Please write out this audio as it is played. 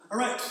All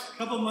right,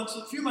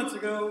 a few months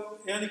ago,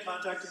 Andy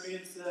contacted me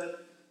and said,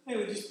 hey,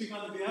 would you speak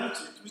on the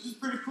Beatitudes? Which is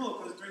pretty cool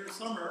because during the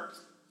summer,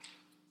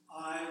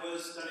 I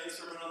was studying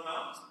Sermon on the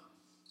Mount.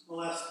 The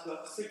last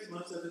about 6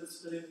 months, I've been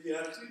studying the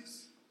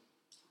Beatitudes.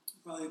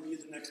 Probably be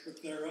the next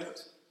book there, right?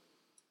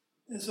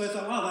 And so I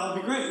thought, wow,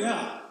 that'll be great.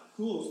 Yeah,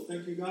 cool.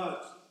 Thank you, God.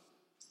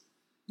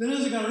 Then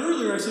as it got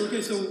earlier, I said,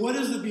 okay, so what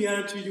is the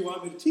Beatitude you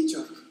want me to teach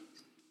on?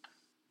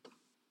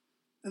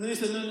 And then he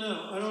said,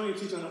 no, I don't want you to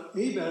teach on a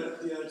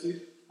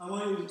Beatitude. I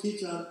want you to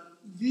teach on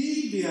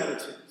the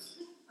Beatitudes.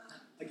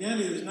 Again,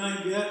 there's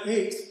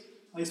 8.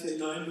 I say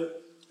 9,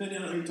 but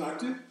depending on who you talk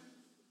to.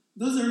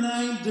 Those are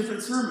 9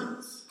 different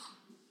sermons.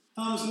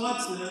 Thomas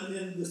Watson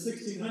in the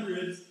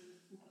 1600s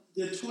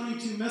did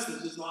 22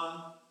 messages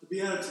on the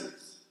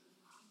Beatitudes.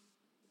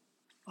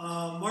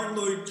 Martin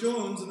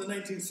Lloyd-Jones in the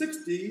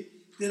 1960s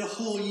did a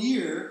whole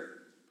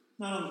year,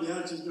 not on the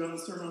Beatitudes, but on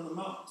the Sermon on the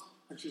Mount.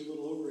 Actually, a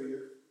little over a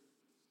year.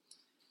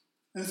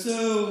 And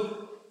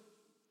so,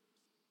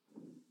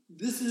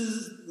 this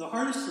is the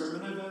hardest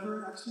sermon I've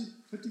ever actually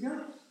put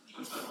together.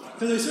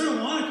 Because I sort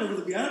of want to cover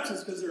the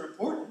Beatitudes because they're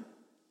important.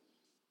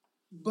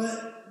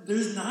 But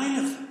there's 9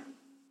 of them.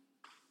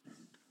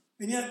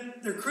 And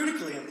yet, they're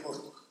critically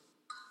important.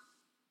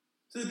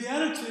 So the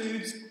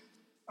Beatitudes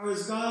are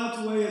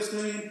God's way of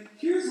saying,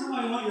 here's how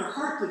I want your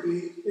heart to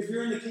be if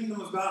you're in the kingdom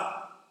of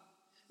God.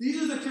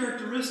 These are the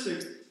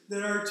characteristics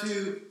that are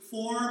to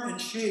form and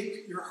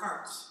shape your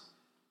hearts.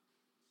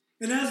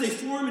 And as they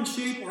form and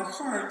shape our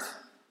heart,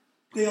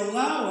 they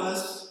allow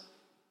us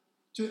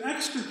to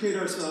extricate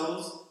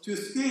ourselves, to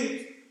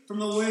escape from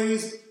the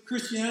ways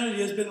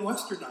Christianity has been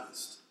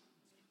westernized,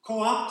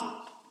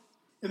 co-opted,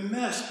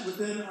 enmeshed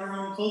within our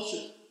own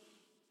culture,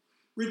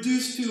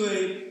 reduced to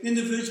an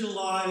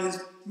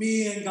individualized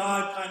me and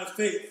God kind of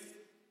faith,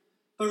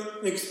 but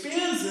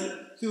expands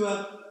it to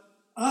a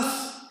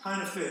us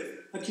kind of faith,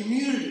 a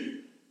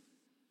community,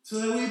 so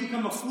that we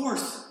become a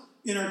force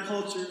in our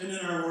culture and in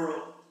our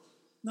world.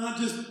 Not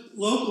just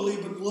locally,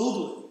 but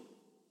globally.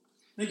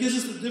 And it gives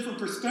us a different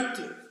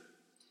perspective.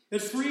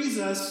 It frees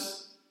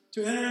us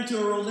to enter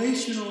into a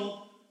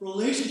relational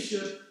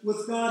relationship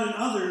with God and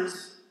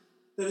others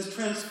that is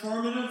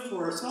transformative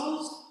for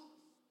ourselves,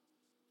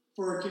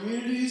 for our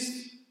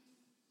communities,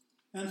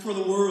 and for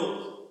the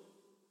world.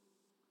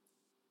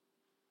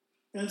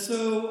 And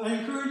so I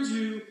encourage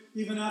you,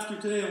 even after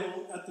today,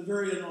 at the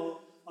very end,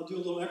 I'll do a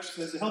little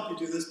exercise to help you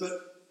do this, but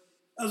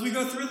as we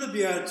go through the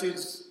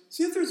Beatitudes,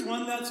 see if there's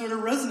one that sort of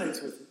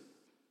resonates with you.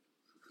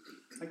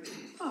 Like,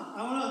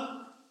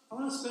 I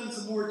want to spend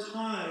some more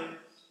time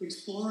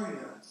exploring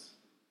that.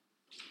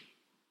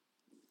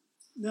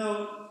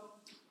 Now,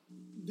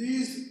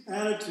 these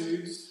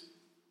attitudes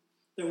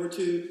that we're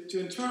to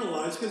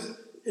internalize, because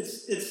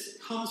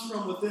it comes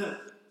from within.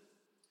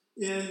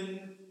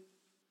 In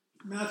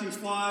Matthew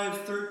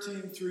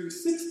 5:13 through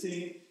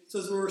 16, it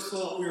says we're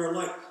salt, we are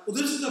light. Well,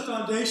 this is the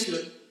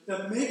foundation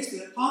that makes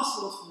it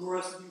possible for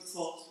us to be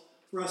salt,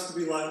 for us to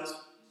be light.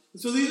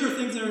 And so these are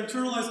things that are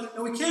internalized,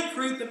 and we can't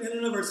create them in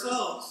and of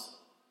ourselves.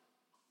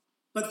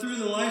 But through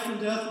the life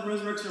and death and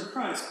resurrection of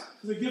Christ,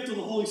 through the gift of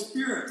the Holy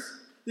Spirit,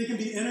 they can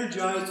be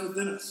energized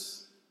within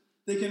us.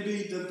 They can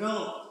be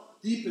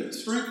developed, deepened,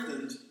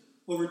 strengthened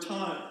over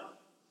time.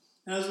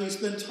 And as we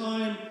spend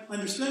time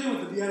understanding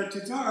what the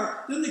Beatitudes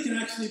are, then they can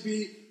actually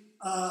be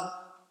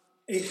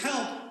a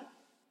help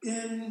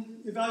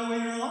in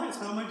evaluating our lives.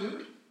 How am I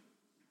doing?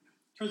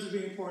 In terms of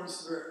being poor and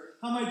severe.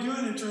 How am I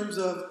doing in terms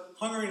of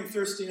hungering and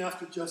thirsting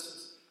after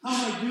justice? How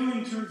am I doing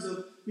in terms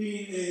of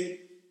being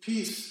a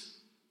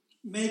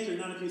peacemaker,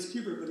 not a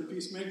peacekeeper, but a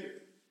peacemaker?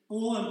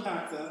 And we'll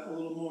unpack that a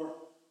little more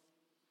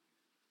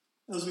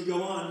as we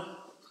go on.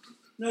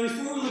 Now,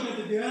 before we look at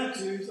the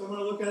Beatitudes, I want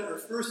to look at our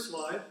first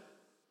slide.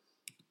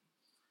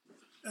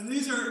 And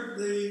these are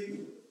the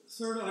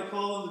sort of, I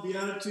call them the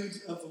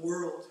Beatitudes of the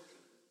world.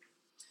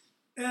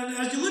 And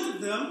as you look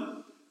at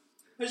them,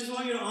 I just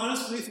want you to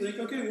honestly think,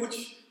 okay,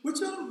 which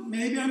one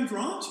maybe I'm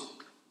drawn to?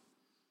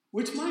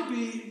 Which might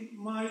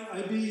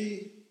I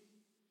be,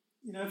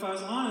 if I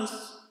was honest,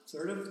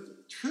 sort of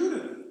true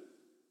to me?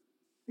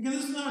 Again,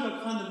 this is not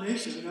about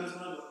condemnation. It's not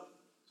about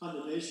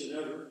condemnation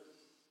ever.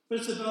 But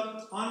it's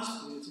about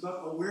honesty. It's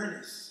about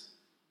awareness.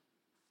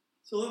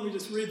 So let me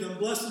just read them.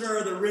 Blessed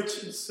are the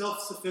rich and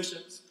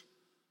self-sufficient.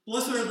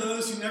 Blessed are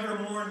those who never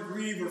mourn,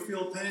 grieve, or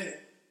feel pain.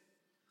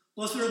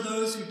 Blessed are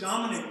those who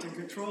dominate and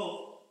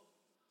control.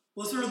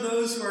 Blessed are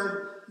those who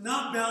are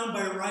not bound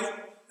by right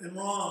and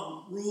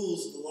wrong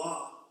rules of the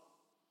law.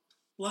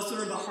 Blessed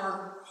are the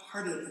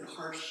hard-hearted and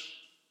harsh.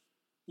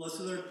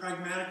 Blessed are the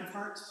pragmatic of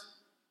hearts.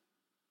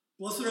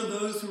 Blessed are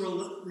those who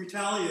will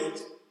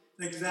retaliate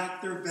and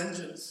exact their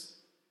vengeance.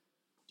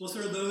 Blessed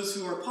are those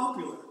who are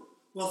popular,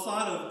 well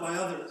thought of by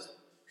others,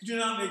 who do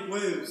not make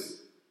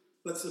waves,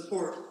 but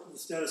support the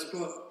status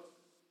quo.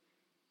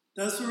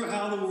 That's sort of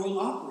how the world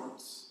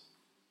operates.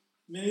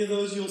 Many of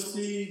those you'll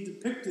see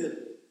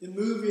depicted in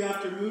movie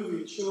after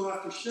movie, show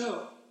after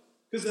show,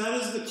 because that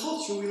is the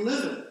culture we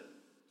live in.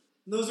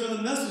 And those are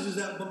the messages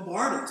that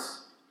bombard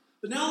us.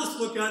 But now let's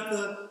look at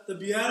the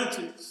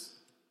Beatitudes.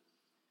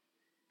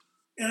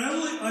 And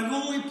I've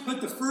only put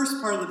the first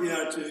part of the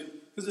Beatitude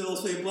because it'll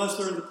say, blessed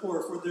are the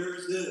poor, for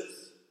theirs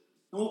is.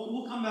 And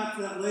we'll come back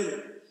to that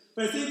later.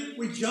 But I think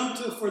we jump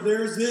to for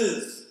theirs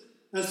is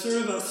as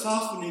sort of a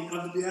softening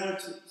of the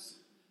Beatitudes.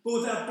 But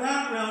with that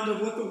background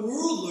of what the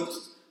world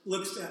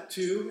looks at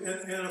too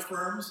and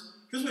affirms,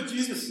 here's what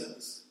Jesus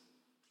says.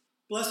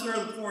 Blessed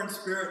are the poor in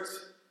spirit.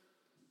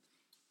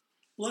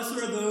 Blessed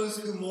are those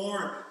who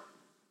mourn.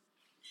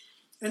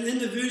 And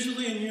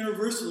individually and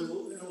universally,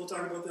 we'll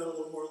talk about that a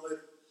little more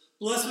later.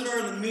 Blessed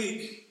are the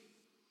meek.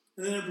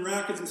 And then in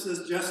brackets it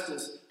says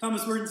justice.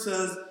 Thomas Merton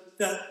says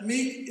that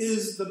meek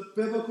is the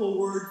biblical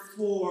word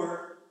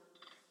for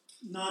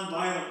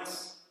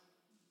nonviolence.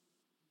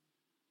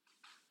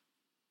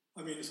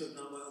 It says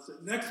nonviolence.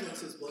 The next one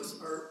says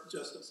blessed are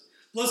justice.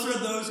 Blessed are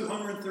those who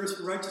hunger and thirst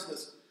for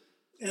righteousness.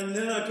 And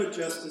then I put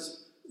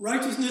justice.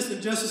 Righteousness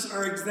and justice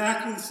are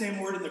exactly the same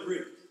word in the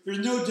Greek. There's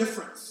no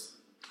difference.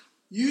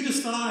 You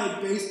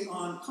decide based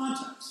on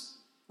context.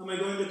 Am I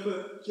going to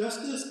put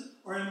justice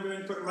or am I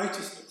going to put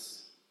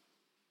righteousness?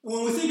 And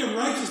when we think of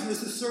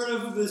righteousness, it's sort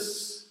of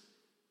this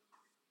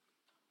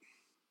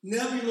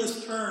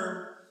nebulous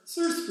term,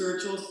 sort of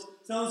spiritual,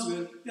 sounds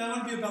good. Yeah, I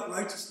want to be about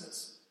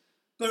righteousness.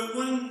 But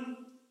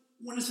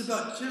when it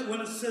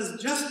says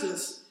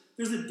justice,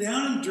 there's a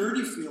down and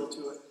dirty feel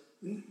to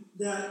it.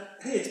 That,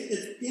 hey,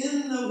 it's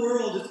in the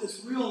world,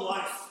 it's real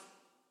life.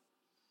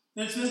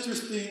 And it's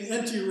interesting,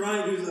 N.T.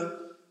 Wright, who's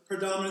a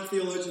predominant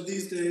theologian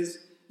these days,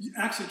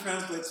 actually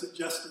translates it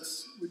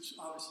justice, which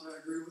obviously I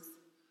agree with.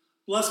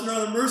 Blessed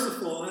are the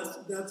merciful.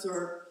 That's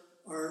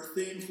our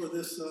theme for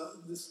this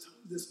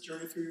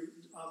journey through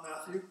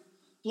Matthew.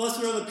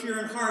 Blessed are the pure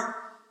in heart.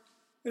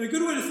 And a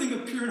good way to think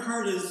of pure in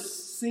heart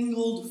is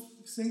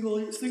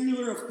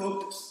singular of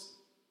focus.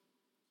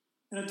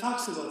 And it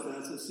talks about that.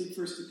 It says, seek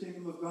first the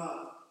kingdom of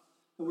God.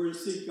 And we're to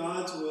seek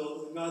God's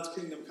will and God's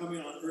kingdom coming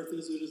on earth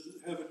as it is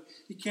in heaven.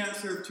 You can't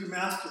serve two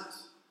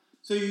masters.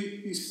 So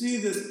you see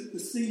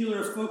this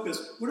singular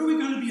focus. What are we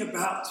going to be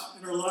about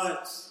in our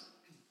lives?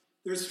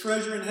 There's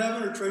treasure in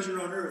heaven or treasure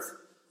on earth,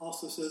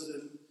 also says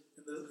in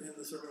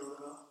the Sermon on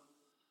the Mount.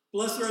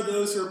 Blessed are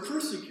those who are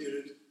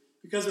persecuted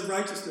because of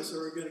righteousness,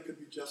 or again it could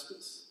be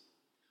justice.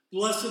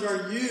 Blessed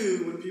are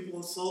you when people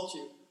insult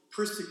you,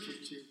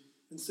 persecute you,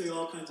 and say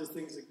all kinds of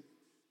things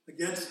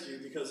against you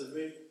because of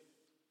me.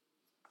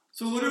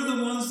 So what are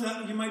the ones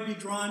that you might be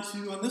drawn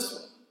to on this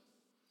one?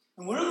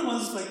 And what are the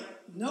ones that's like,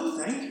 no,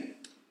 thank you?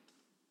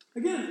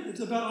 Again,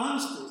 it's about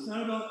honesty. It's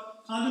not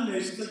about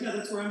condemnation. It's like, yeah,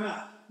 that's where I'm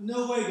at.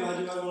 No way, God,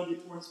 do I want to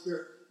be poor in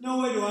spirit.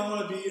 No way do I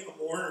want to be a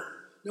mourner.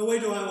 No way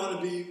do I want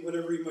to be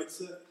whatever you might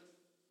say.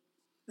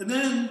 And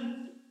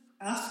then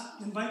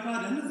invite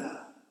God into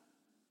that.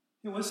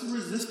 What's the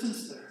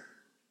resistance there?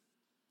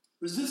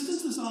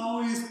 Resistance is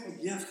always a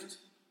gift,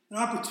 an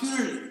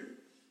opportunity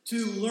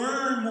to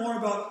learn more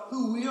about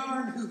who we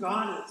are and who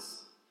God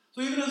is.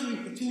 So even as we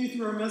continue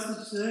through our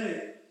message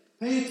today,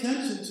 pay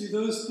attention to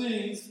those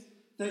things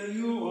that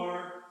you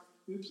are,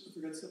 I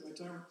forgot to set my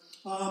timer,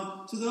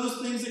 to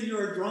those things that you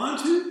are drawn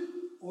to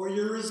or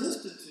you're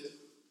resistant to.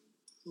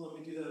 So let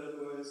me do that,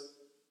 otherwise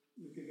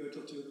we could go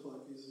till 2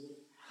 o'clock easily.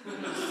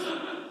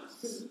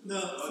 No,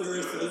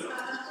 seriously.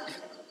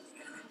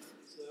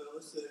 So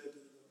let's say I did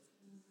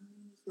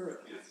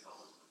it.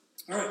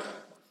 All right.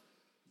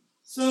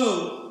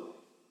 So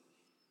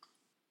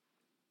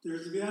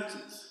there's the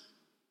Beatitudes.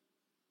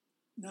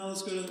 Now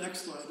let's go to the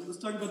next slide. Let's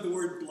talk about the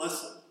word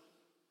blessed.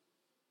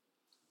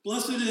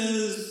 Blessed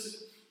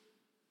is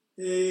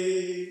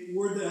a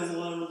word that has a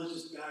lot of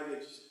religious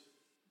baggage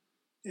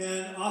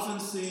and often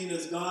seen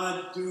as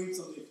God doing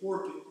something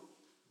for people.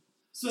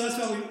 So that's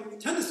how we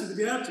tend to see the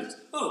Beatitudes.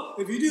 Oh,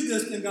 if you do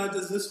this, then God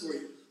does this for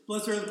you.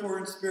 Blessed are the poor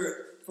in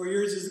spirit, for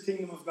yours is the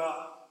kingdom of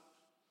God.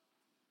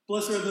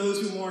 Blessed are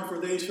those who mourn, for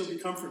they shall be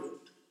comforted.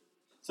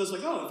 So it's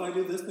like, oh, if I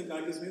do this, then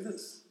God gives me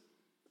this.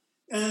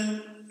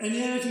 And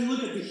yet, if you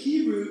look at the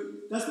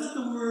Hebrew, that's not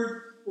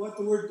what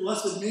the word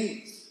blessed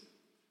means.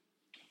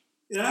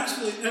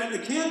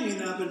 It can mean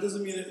that, but it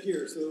doesn't mean it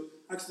here. So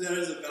actually, that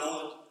is a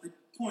valid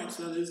point.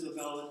 So that is a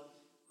valid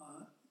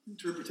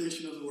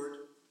interpretation of the word.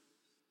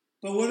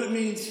 But what it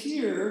means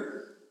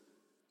here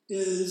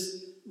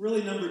is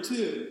really number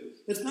 2.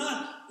 It's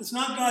not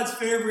God's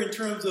favor in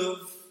terms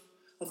of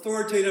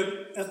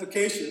authoritative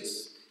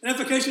efficacious. And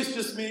efficacious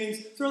just means,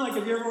 sort of like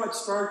if you ever watched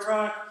Star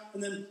Trek,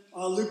 and then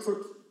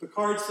Luke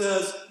Picard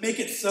says, make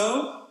it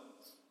so.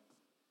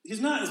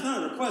 It's not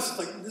a request. It's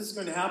like, this is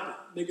going to happen.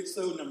 Make it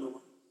so, number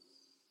 1.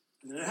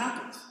 And then it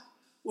happens.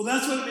 Well,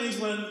 that's what it means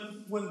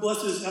when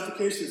blessed is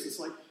efficacious. It's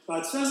like,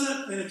 God says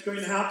it, and it's going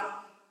to happen.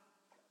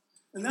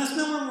 And that's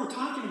not what we're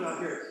talking about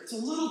here. It's a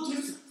little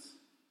different.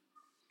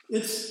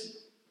 It's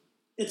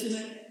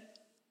an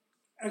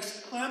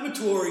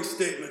exclamatory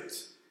statement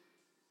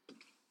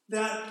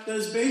that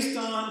is based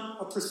on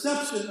a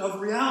perception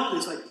of reality.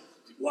 It's like,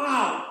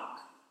 wow,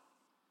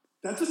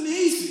 that's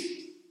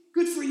amazing.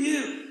 Good for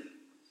you.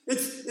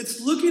 It's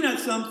looking at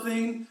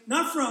something,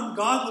 not from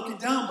God looking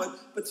down,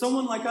 but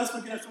someone like us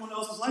looking at someone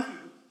else's life.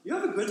 You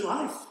have a good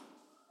life.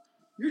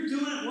 You're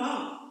doing it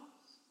well.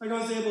 Like I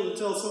was able to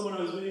tell someone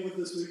I was meeting with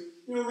this week,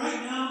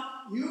 right now,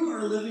 you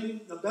are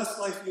living the best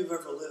life you've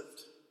ever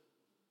lived.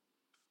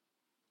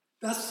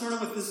 That's sort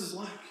of what this is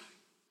like.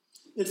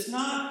 It's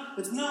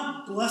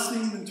not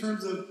blessing in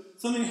terms of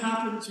something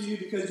happened to you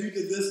because you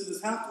did this and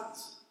this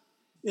happens.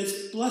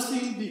 It's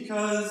blessing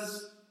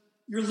because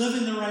you're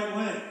living the right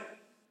way.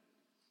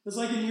 It's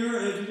like in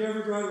Europe, if you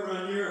ever drive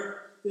around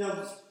Europe,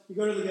 you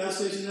go to the gas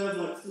station, they have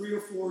like 3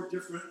 or 4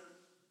 different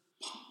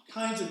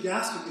kinds of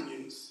gas you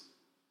can use.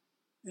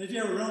 And if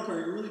you have a rental car,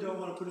 you really don't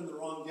want to put in the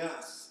wrong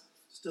gas.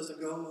 It just doesn't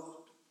go well.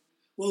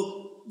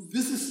 Well,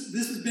 this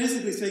is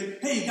basically saying,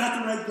 hey, you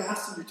got the right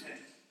gas in your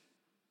tank.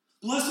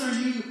 Blessed are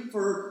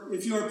you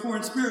if you are poor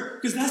in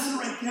spirit, because that's the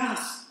right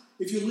gas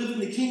if you live in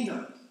the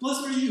kingdom.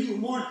 Blessed are you who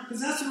mourn,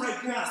 because that's the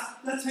right gas.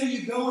 That's how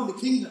you go in the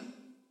kingdom.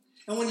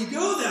 And when you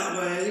go that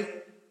way,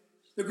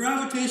 the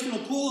gravitational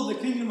pull of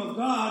the kingdom of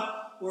God,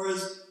 or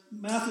as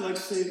Matthew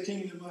likes to say, the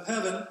kingdom of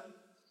heaven,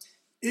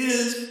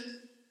 is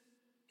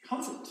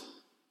comfort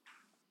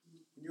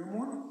when you're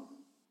mourning.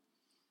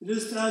 It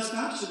is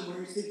satisfaction when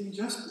you're seeking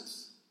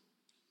justice.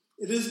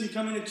 It is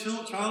becoming a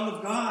child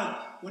of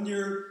God when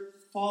you're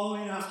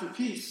following after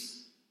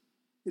peace.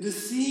 It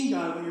is seeing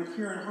God when you're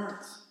pure in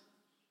heart.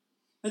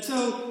 And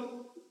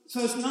so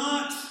it's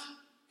not,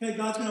 okay,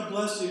 God's going to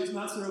bless you. It's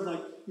not sort of like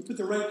you put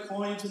the right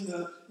coins in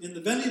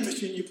the vending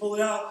machine, you pull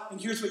it out,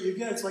 and here's what you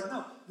get. It's like,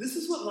 no, this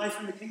is what life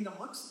in the kingdom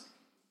looks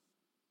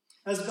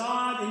like. As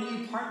God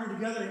and you partner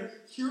together,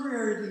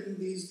 curating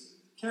these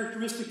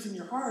characteristics in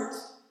your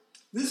hearts,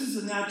 this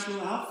is the natural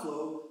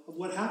outflow of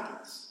what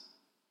happens.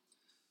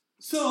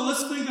 So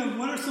let's think of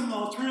what are some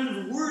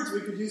alternative words we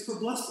could use for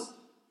blessed.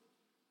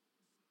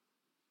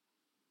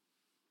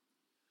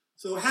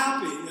 So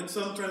happy, in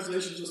some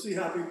translations you'll see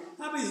happy.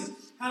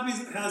 Happy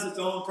has its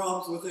own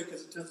problems with it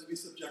because it tends to be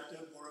subjective,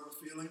 more of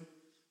a feeling.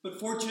 But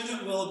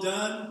fortunate, well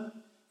done,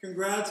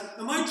 congrats.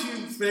 And my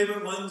 2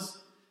 favorite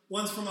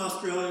one's from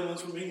Australia,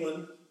 one's from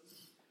England.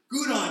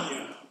 Good on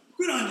you.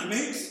 Good on you,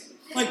 mates.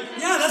 Like,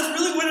 yeah, that's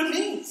really what it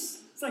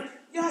means. It's like,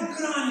 yeah,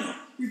 good on you.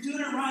 You're doing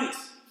it right.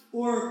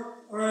 Or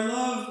I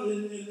love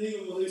in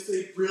England when they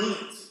say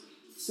brilliant.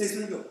 Say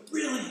something, go,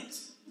 brilliant.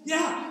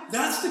 Yeah,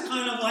 that's the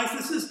kind of life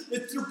this is.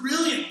 It's a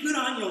brilliant, good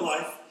on you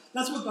life.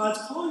 That's what God's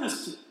calling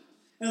us to.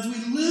 And as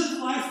we live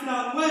life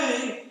that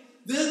way,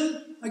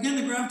 then, again,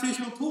 the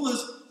gravitational pull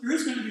is there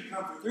is going to be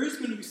comfort. There is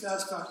going to be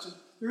satisfaction.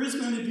 There is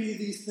going to be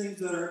these things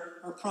that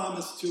are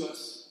promised to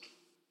us.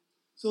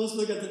 So let's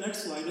look at the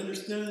next slide,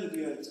 understanding the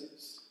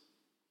Beatitudes.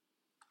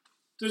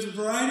 There's a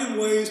variety of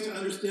ways to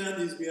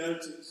understand these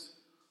Beatitudes.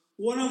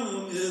 One of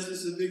them is,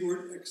 this is a big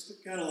word,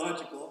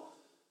 eschatological,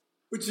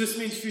 which just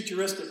means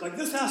futuristic. Like,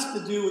 this has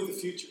to do with the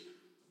future.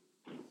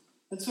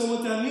 And so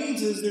what that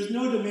means is there's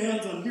no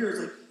demands on here. It's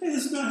like, hey,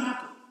 this is going to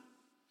happen.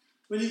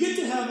 When you get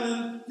to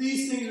heaven,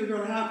 these things are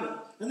going to happen.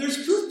 And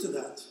there's truth to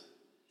that.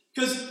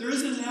 Because there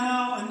is a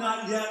now and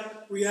not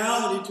yet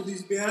reality to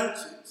these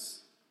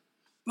Beatitudes.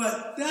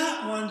 But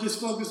that one just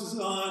focuses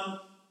on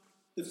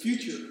the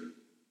future.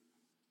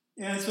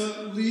 And so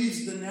it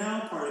leaves the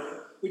now part of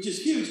it, which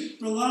is huge.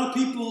 But a lot of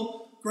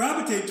people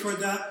gravitate toward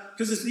that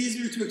because it's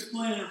easier to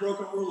explain in a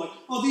broken world, like,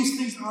 oh, these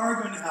things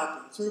are going to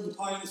happen, sort of a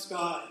pie in the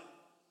sky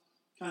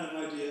kind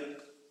of idea.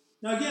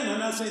 Now again, I'm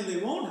not saying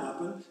they won't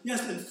happen.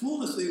 Yes, in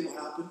fullness they will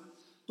happen,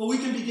 but we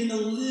can begin to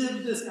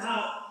live this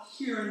out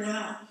here and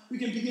now. We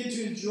can begin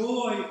to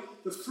enjoy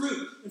the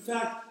fruit. In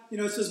fact,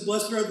 it says,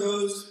 blessed are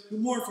those who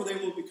mourn, for they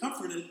will be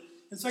comforted.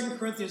 In 2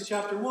 Corinthians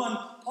chapter 1,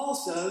 Paul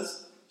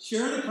says,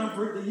 share the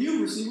comfort that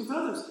you receive with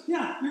others.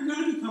 Yeah, you're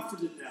going to be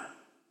comforted now.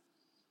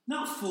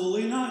 Not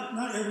fully,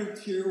 not every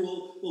tear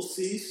will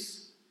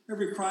cease,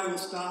 every cry will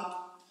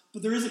stop,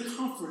 but there is a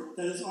comfort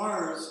that is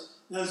ours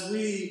as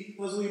we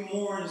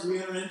mourn, as we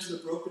enter into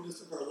the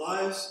brokenness of our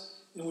lives,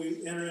 and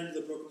we enter into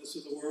the brokenness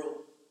of the world.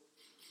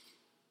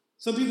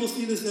 Some people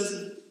see this as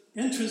an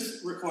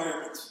entrance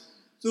requirement.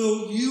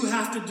 So you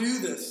have to do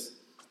this.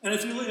 And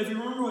if you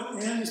remember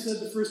what Andy said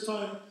the first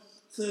time,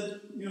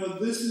 said,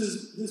 this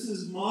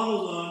is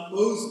modeled on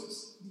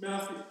Moses,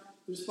 Matthew.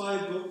 There's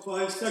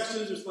 5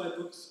 sections, there's 5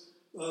 books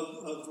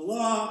of the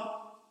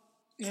law,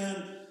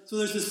 and so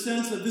there's this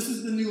sense of this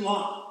is the new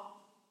law.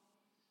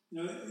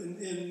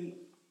 In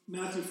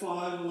Matthew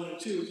 5, 1 and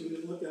 2, which we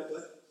didn't look at,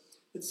 but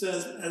it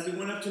says, as he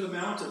went up to the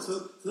mountain.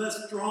 So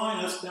that's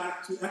drawing us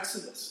back to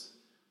Exodus,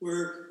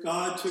 where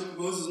God took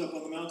Moses up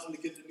on the mountain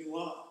to get the new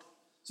law.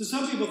 So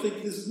some people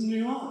think this is the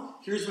new law.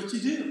 Here's what you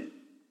do.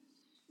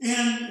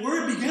 And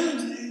where it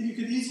begins, you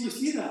could easily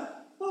see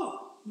that.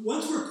 Oh,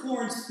 once we're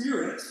poor in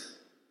spirit,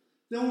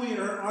 then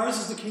ours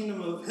is the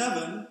kingdom of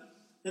heaven,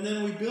 and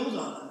then we build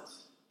on it.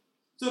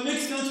 So it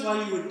makes sense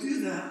why you would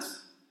do that.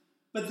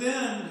 But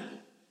then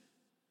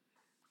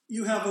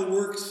you have a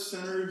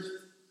works-centered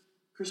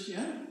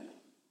Christianity.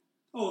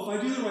 Oh, if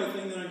I do the right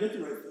thing, then I get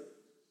the right thing.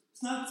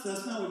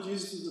 That's not what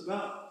Jesus is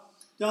about.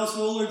 Dallas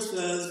Willard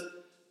says,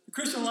 the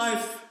Christian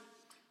life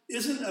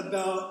isn't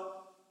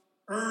about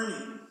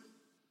earning,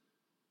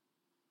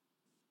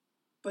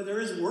 but there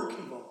is work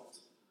involved.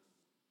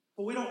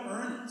 But we don't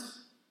earn it.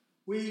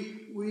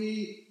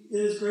 it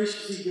is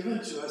graciously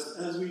given to us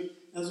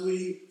as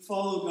we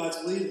follow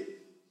God's leading.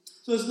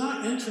 So it's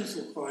not entrance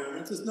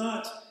requirements. It's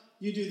not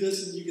you do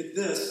this and you get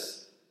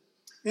this.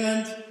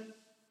 And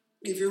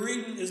if you're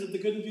reading, is it The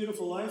Good and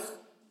Beautiful Life?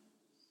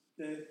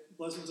 Okay,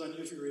 blessings on you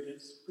if you're reading it.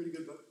 It's a pretty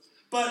good book.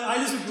 But I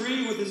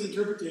disagree with his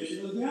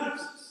interpretation of the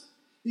Beatitudes.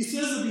 He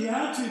says the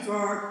Beatitudes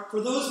are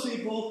for those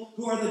people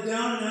who are the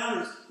down and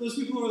outers, those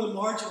people who are the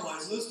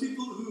marginalized, those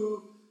people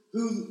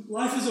who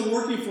life isn't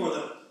working for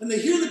them. And they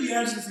hear the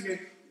Beatitudes and they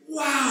go,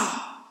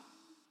 wow,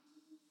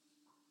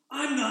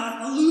 I'm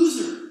not a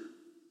loser.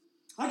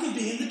 I can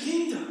be in the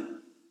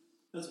kingdom.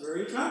 That's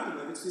very attractive.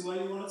 I can see why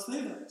you want to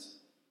say that.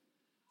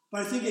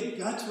 But I think it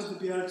guts what the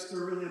Beatitudes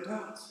are really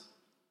about.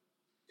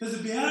 Because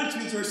the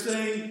Beatitudes are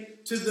saying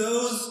to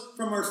those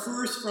from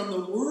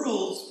the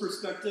world's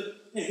perspective,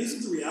 hey, this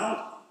is the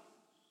reality.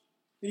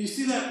 And you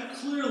see that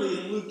clearly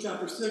in Luke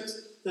chapter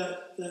 6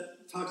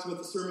 that talks about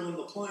the Sermon on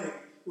the Plain,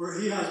 where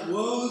he has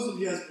woes and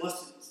he has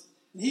blessings.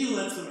 And he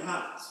lets them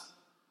have it.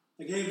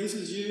 Like, hey, this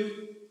is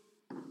you.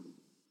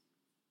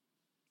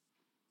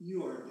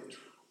 You are in big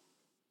trouble.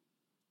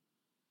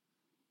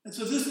 And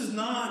so this is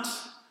not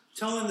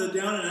telling the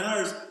down and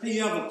outers, hey,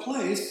 you have a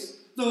place,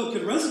 though it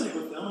could resonate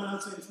with them. I'm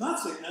not saying it's not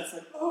saying that. It's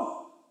like,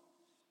 oh,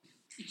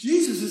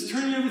 Jesus is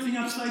turning everything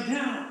upside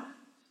down.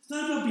 It's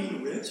not about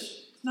being rich.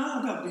 It's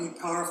not about being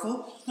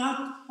powerful. It's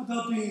not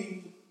about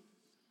being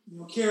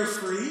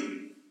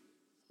carefree.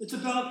 It's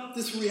about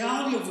this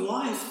reality of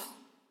life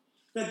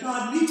that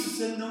God meets us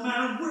in no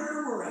matter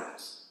where we're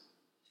at.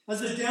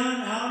 As a down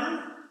and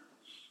outer,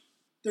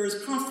 there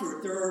is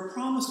comfort, there are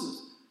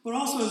promises. But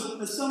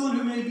also, as someone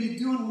who may be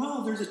doing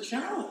well, there's a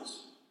challenge.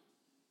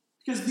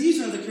 Because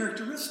these are the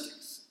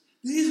characteristics.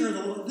 This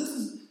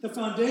is the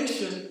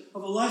foundation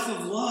of a life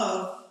of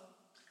love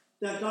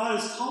that God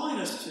is calling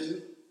us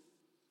to,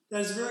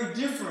 that is very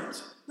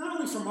different,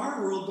 not only from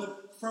our world,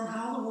 but from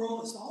how the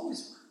world has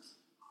always worked.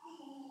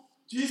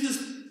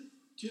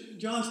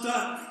 John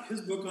Stott,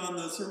 his book on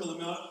the Sermon on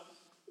the Mount,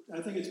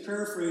 I think it's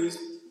paraphrased,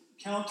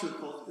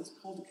 counterculture. It's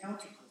called the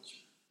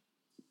counterculture.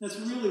 That's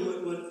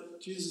really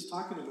what Jesus is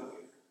talking about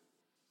here.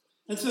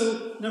 And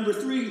so, number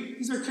 3,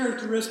 these are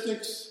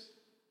characteristics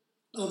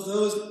of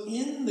those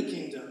in the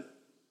kingdom,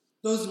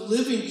 those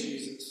living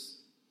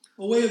Jesus,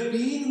 a way of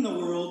being in the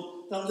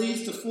world that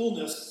leads to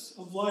fullness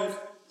of life,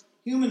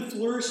 human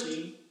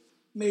flourishing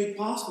made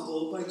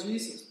possible by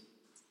Jesus.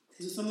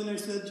 Is it something I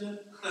said, Jen?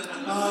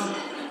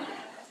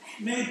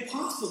 Made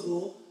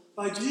possible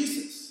by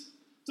Jesus.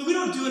 So we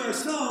don't do it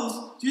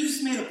ourselves.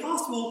 Jesus made it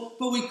possible,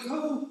 but we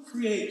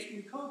co-create,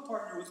 we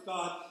co-partner with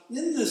God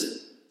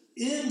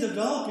in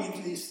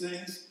developing these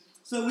things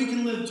so that we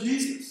can live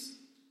Jesus.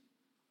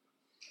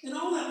 And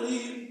all that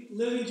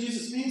living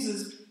Jesus means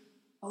is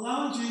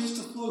allowing Jesus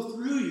to flow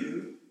through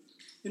you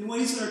in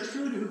ways that are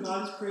true to who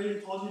God has created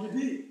and called you to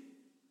be.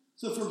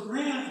 So for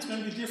Grant, it's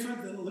going to be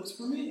different than it looks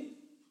for me.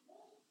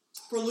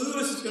 For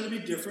Lewis, it's going to be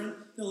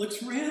different than it looks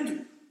for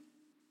Andrew.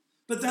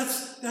 But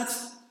that's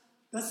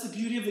the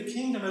beauty of the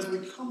kingdom. As we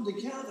come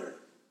together,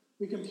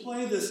 we can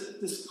play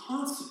this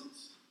concert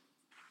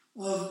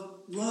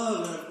of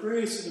love and of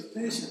grace and of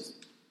patience.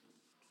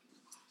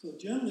 So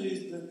Jen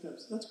leads, then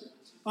comes. That's great.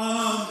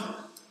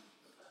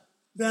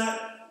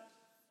 That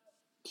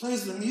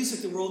plays the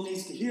music the world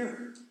needs to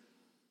hear.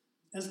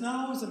 And it's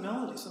not always a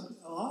melody.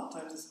 A lot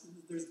of times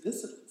there's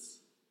dissonance.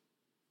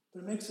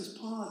 But it makes us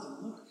pause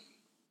and look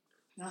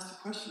and ask the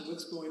question,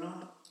 what's going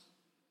on?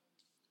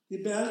 The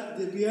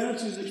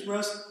Beatitudes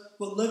express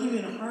what living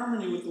in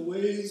harmony with the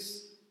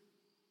ways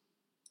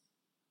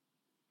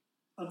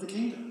of the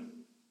kingdom.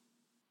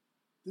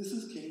 This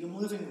is kingdom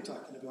living we're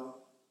talking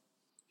about.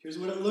 Here's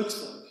what it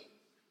looks like.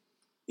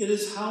 It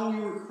is how we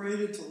were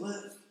created to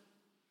live.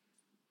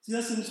 See,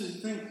 that's an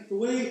interesting thing. The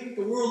way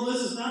the world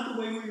lives is not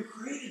the way we were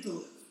created to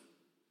live.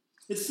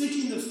 It's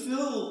seeking to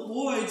fill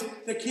voids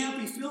that can't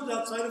be filled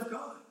outside of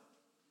God.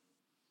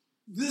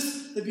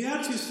 The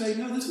Beatitudes say,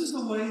 no, this is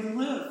the way to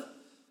live.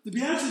 The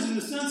Beatitudes, in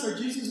a sense, are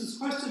Jesus'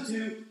 question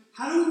to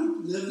how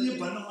do we live the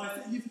abundant life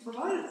that you've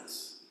provided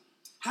us?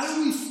 How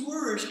do we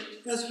flourish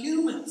as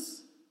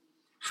humans?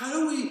 How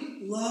do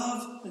we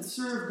love and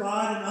serve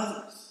God and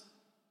others?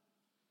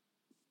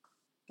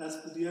 That's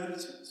the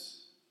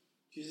Beatitudes.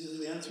 Jesus is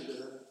the answer to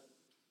that.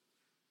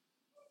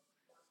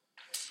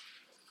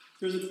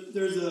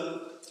 There's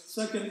a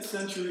 2nd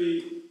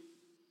century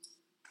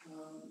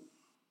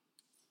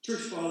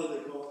church father,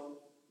 they call him,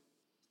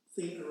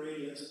 St.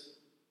 Irenaeus.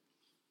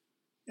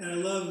 And I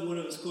love one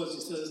of his quotes.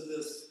 He says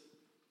this: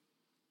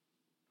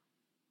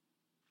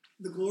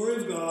 the glory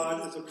of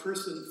God is a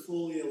person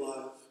fully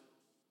alive.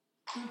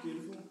 Isn't that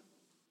beautiful?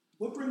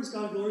 What brings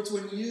God glory? It's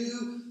when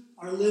you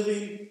are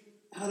living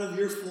out of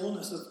your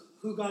fullness of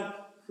who God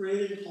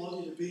created and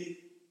called you to be.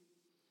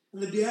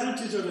 And the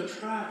Beatitudes are the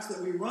tracks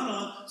that we run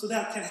on so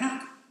that can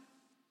happen.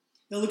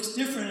 It looks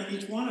different in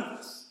each one of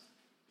us.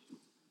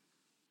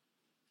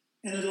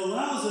 And it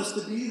allows us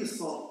to be the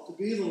salt, to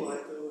be the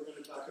light that we're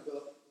going to talk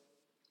about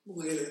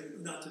later.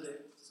 Not today,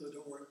 so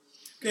don't worry.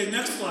 Okay,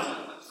 next slide.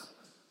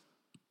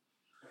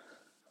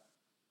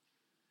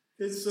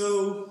 Okay,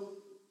 so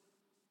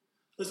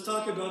let's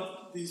talk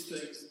about these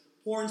things.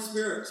 Poor in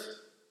spirit.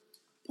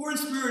 Poor in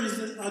spirit is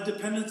a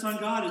dependence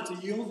on God. It's a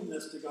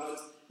yieldedness to God.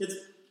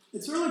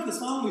 It's sort of like the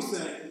song we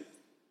sang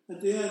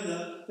at the end,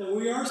 that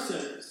we are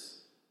sinners.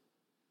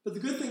 But the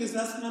good thing is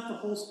that's not the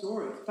whole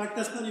story. In fact,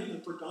 that's not even the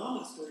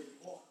predominant story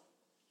anymore,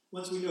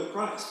 once we know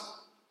Christ.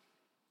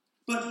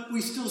 But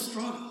we still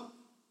struggle.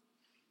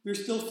 We're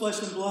still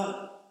flesh and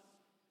blood.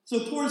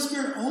 So poor in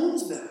spirit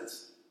owns that.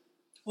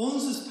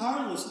 Owns this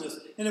powerlessness.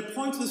 And it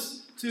points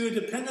us to a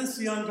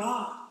dependency on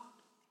God.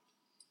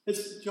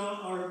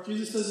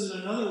 Jesus says it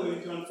another way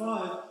in John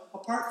 5,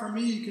 apart from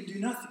me, you can do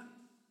nothing.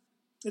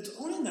 It's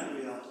owning that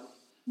reality.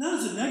 Not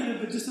as a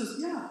negative, but just as,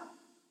 yeah.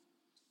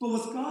 But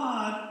with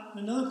God,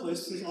 in another place,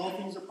 it says all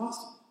things are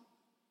possible.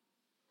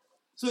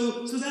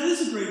 So that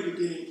is a great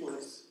beginning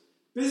place.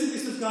 Basically,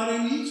 it says, God,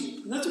 I need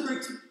you. And that's a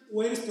great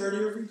way to start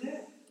here every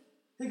day.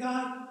 Hey,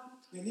 God,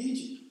 I need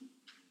you.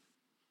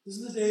 This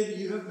is the day that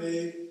you have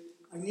made.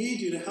 I need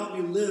you to help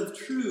me live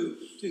true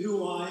to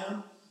who I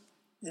am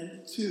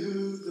and to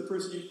who the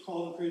person you've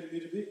called and created me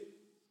to be.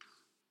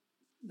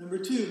 Number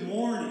 2,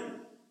 mourning.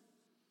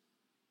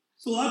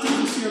 So a lot of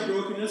times we see our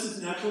brokenness.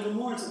 It's natural to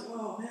mourn. It's like,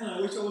 oh man,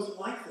 I wish I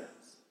wasn't like that.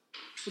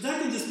 But that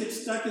can just get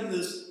stuck in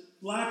this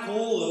black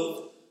hole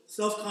of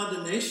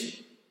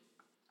self-condemnation.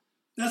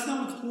 That's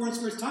not what the poor in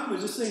spirit is talking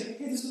about. It's just saying,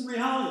 hey, this is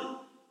reality.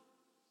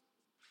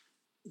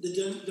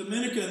 The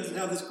Dominicans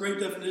have this great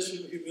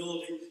definition of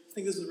humility. I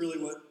think this is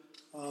really what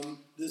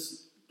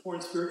this poor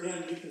in spirit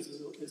and meekness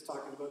is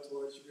talking about to a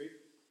large degree.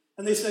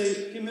 And they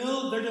say,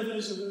 their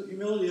definition of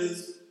humility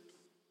is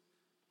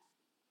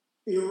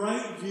a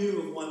right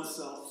view of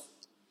oneself.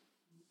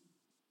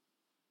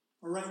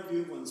 A right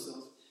view of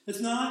oneself. It's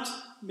not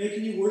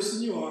making you worse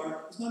than you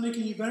are. It's not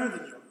making you better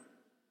than you are.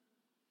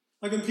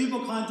 Like when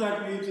people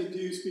contact me to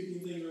do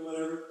speaking things or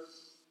whatever,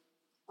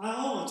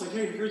 it's like,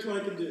 hey, here's what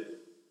I can do.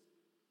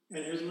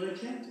 And here's what I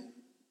can't do.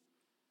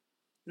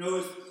 You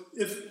know,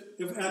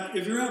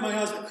 if you're at my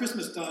house at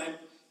Christmas time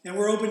and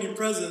we're opening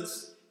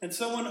presents and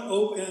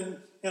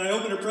I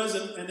open a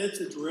present and it's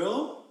a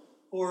drill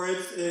or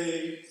it's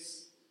a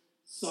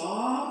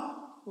saw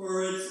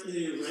or it's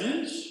a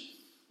wrench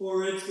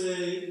or it's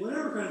a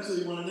whatever kind of tool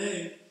you want to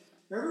name,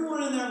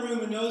 everyone in that room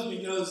who knows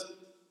me knows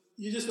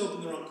you just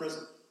opened the wrong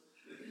present.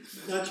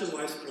 That's your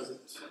wife's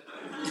present.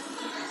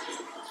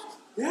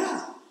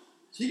 Yeah.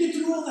 She can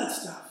do all that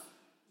stuff.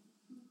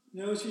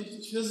 You know, she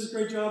does this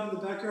great job in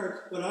the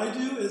backyard. What I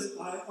do is, you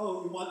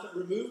want that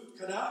removed,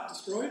 cut out,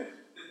 destroyed?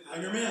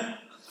 I'm your man.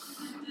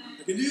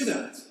 I can do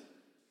that.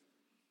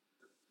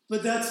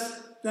 But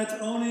that's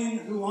owning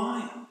who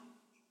I am.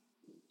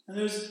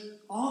 And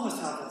all of us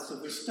have that stuff.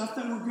 There's stuff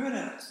that we're good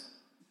at.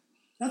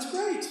 That's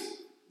great.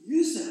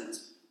 Use that.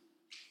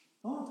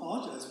 Don't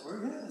apologize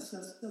for it. Yes,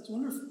 that's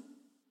wonderful.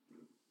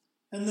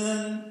 And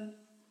then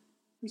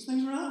there's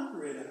things we're not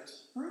great at.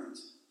 All right.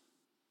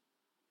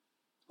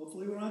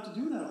 Hopefully we don't have to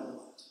do that a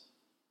lot.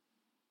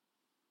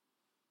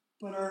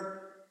 But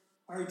our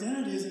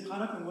identity isn't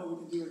caught up in what we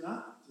can do or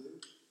not do.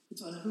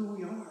 It's on who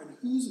we are and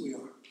whose we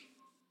are.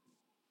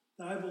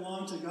 That I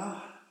belong to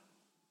God.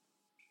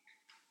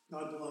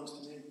 God belongs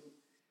to me.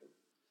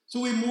 So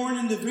we mourn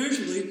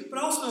individually, but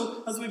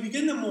also as we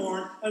begin to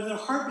mourn, as our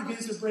heart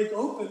begins to break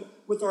open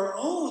with our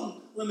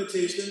own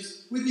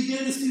limitations, we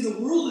begin to see the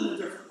world in a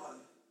different way.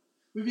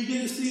 We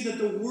begin to see that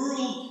the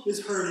world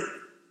is hurting.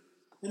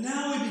 And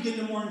now we begin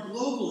to mourn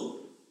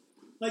globally.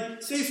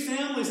 Like, say,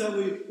 families that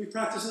we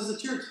practice as a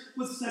church.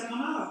 What's that come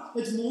out?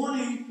 It's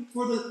mourning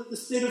for the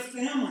state of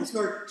families who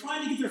are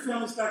trying to get their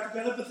families back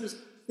together, but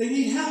they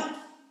need help.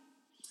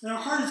 And our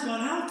heart has gone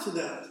out to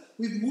that.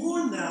 We've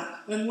mourned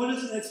that, and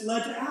it's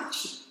led to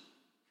action.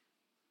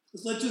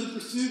 It's led to the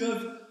pursuit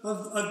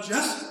of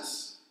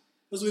justice,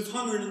 as we've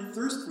hungered and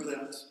thirst for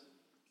that.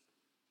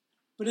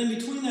 But in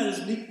between that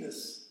is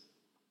meekness.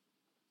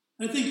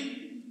 And I think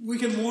we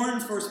can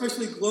mourn for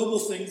especially global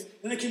things,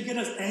 and it can get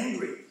us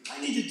angry. I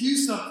need to do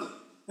something.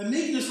 And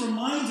meekness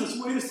reminds us,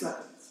 wait a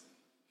second.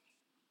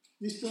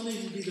 You still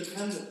need to be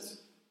dependent.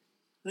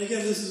 And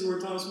again, this is where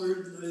Thomas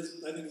Merton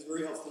I think is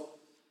very helpful.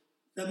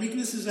 That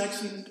meekness is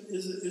actually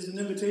is an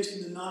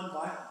invitation to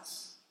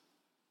nonviolence.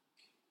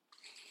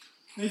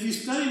 And if you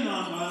study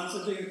nonviolence,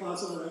 I'm taking a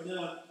class on it right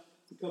now,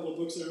 a couple of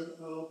books that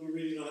I'll be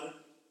reading on it.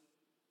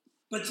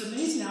 But it's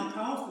amazing how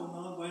powerful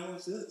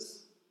nonviolence is,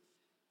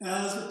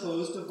 as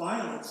opposed to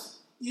violence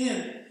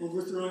in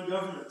overthrowing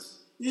governments,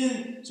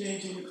 in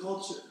changing the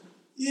culture,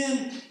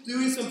 in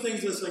doing some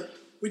things that's like,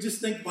 we just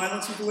think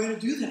violence is the way to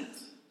do that.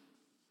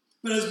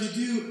 But as we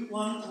do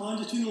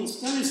longitudinal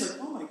studies, like,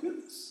 oh my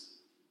goodness,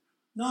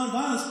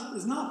 nonviolence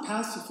is not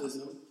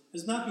pacifism,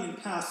 it's not being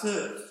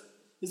passive.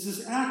 It's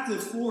this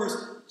active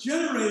force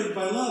generated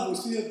by love. We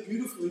see it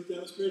beautifully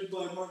demonstrated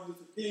by Martin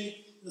Luther King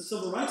and the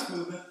Civil Rights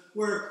Movement,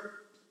 where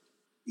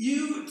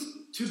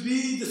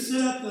to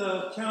sit at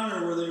the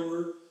counter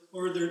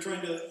where they're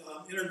trying to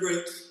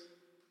integrate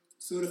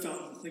soda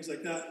fountains and things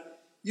like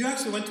that, you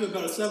actually went to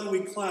about a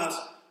 7-week class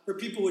where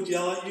people would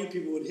yell at you,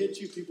 people would hit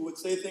you, people would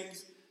say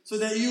things so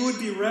that you would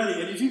be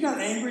ready. And if you got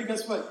angry,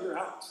 guess what? You're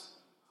out.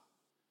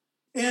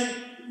 And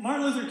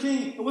Martin Luther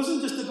King, it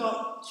wasn't just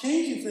about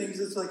changing things.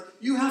 It's like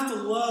you have to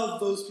love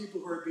those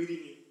people who are beating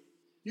you.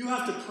 You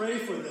have to pray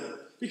for them.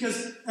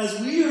 Because as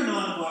we are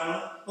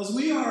nonviolent, as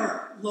we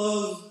are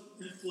love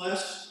and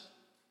flesh,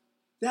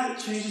 that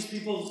changes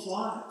people's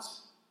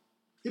lives.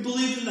 He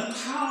believed in the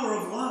power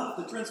of love,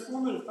 the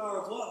transformative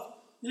power of love,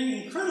 in an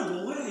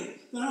incredible way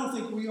that I don't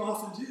think we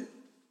often do.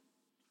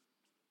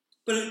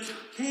 But it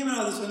came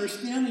out of this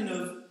understanding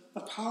of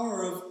the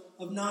power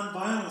of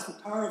nonviolence,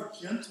 the power of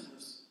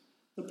gentleness,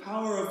 the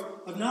power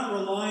of not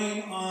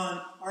relying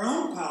on our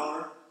own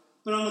power,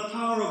 but on the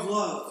power of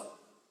love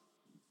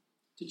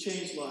to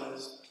change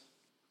lives.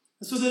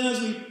 And so then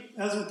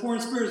as we're poor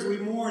in spirit, as we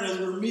mourn, as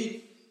we're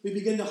meek, we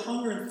begin to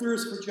hunger and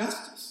thirst for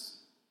justice.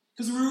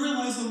 Because we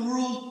realize the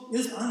world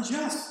is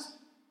unjust.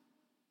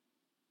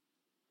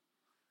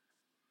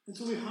 And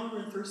so we hunger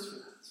and thirst for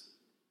that.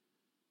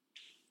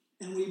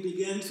 And we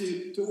begin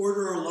to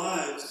order our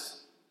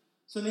lives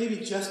so maybe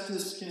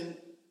justice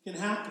can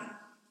happen.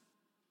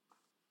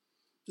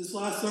 This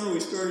last summer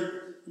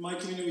in my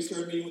community, we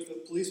started meeting with the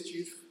police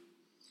chief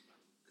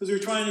because we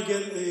were trying to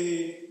get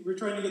the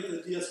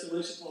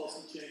de-escalation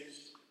policy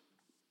changed.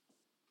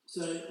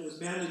 So it was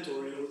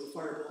mandatory. It was a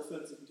fireable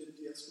offense if you didn't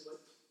de-escalate.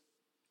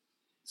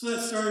 So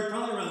that started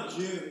probably around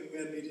June. We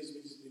had meetings.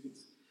 And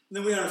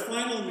then we had our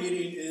final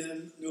meeting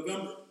in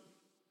November.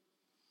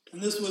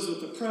 And this was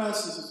with the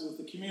press, this was with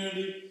the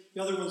community.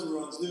 The other ones were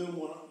on Zoom,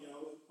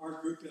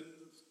 our group and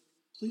the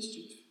police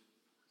chief.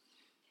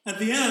 At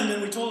the end,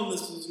 and we told him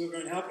this was going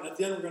to happen, at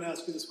the end we're going to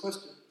ask you this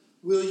question: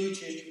 will you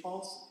change your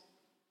policy?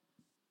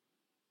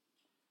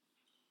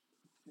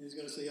 And he's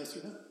going to say yes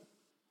or no.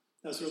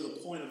 That's sort of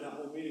the point of that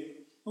whole meeting.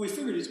 And we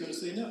figured he's going to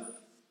say no.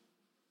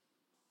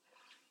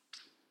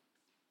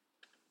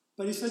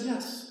 But he said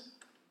yes.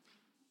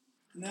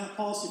 And that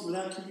policy for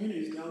that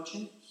community is now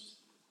changed.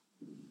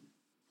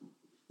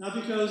 Not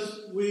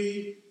because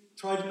we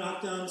tried to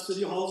knock down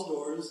City Hall's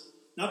doors,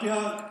 not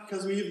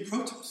because we even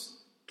protested,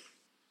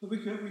 but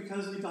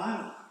because we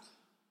dialogued.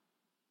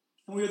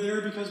 And we were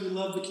there because we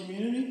love the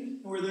community,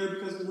 and we're there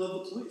because we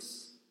love the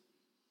police.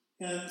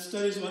 And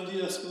studies on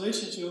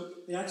de-escalation show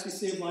they actually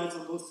save lives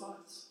on both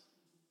sides.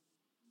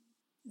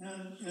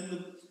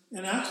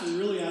 And actually,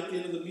 really, at the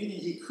end of the meeting,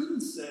 he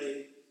couldn't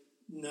say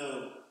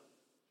no.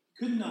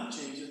 He could not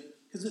change it,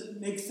 because it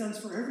makes sense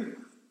for everybody.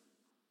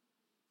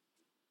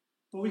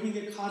 But we can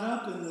get caught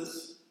up in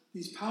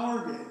these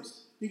power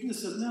games. We can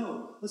just say,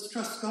 no, let's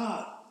trust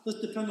God.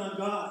 Let's depend on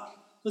God.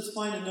 Let's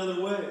find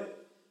another way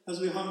as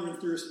we hunger and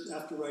thirst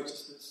after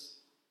righteousness.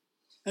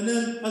 And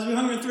then as we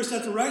hunger and thirst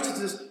after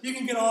righteousness, you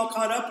can get all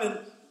caught up in,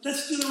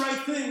 let's do the right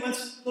thing.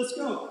 Let's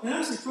go. And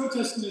actually,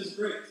 protesting is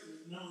great.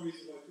 There's a number of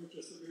reasons why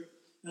protests are great.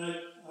 And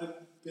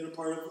I've been a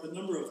part of a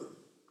number of them.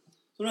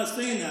 So I'm not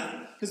saying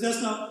that, because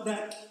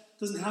that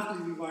doesn't have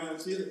to be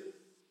violence either.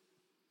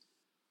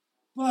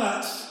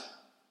 But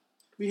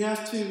we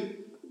have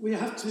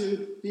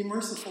to be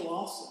merciful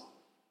also.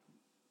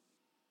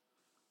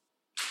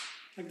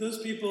 Like those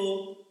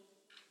people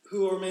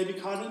who are maybe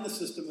caught in the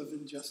system of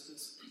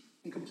injustice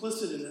and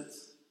complicit in it,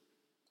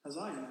 as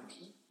I am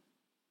actually,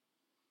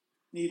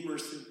 need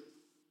mercy,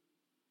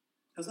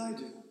 as I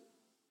do.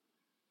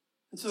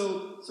 And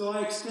so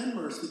I extend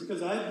mercy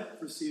because I've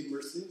received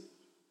mercy,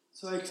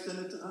 so I extend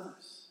it to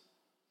others.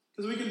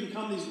 Because we can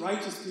become these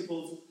righteous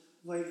people,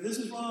 like this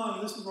is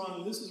wrong, this is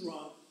wrong, this is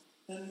wrong.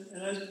 And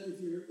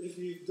if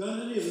you've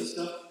done any of this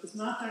stuff, it's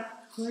not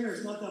that clear,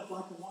 it's not that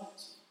black and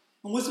white.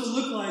 And what's it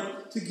look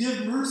like to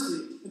give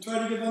mercy and try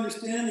to give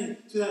understanding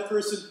to that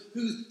person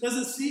who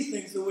doesn't see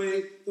things the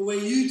way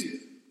you do?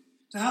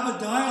 To have a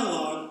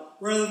dialogue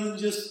rather than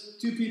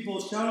just two people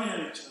shouting at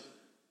each other.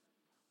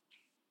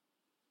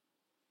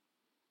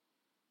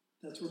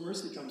 That's where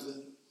mercy comes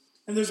in.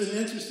 And there's an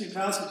interesting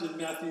passage in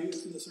Matthew,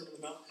 it's in the Sermon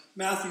on the Mount,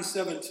 Matthew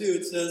 7:2.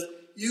 It says,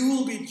 "You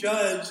will be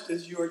judged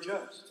as you are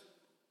judged."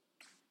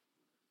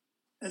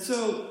 And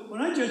so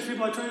when I judge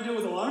people, I try to do it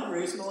with a lot of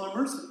grace and a lot of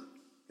mercy.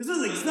 Because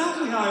this is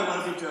exactly how I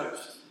want to be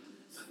judged.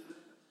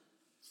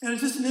 And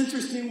it's just an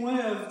interesting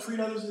way of treat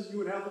others as you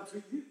would have them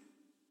treat you.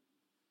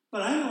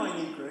 But I know I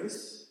need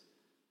grace.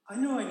 I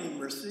know I need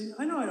mercy.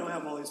 I know I don't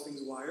have all these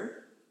things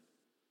wired.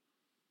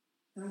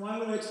 And why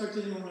would I expect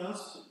anyone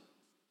else to?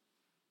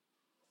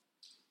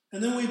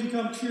 And then we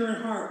become pure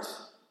in heart.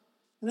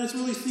 And that's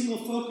really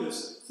single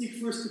focus. Seek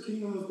first the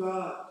kingdom of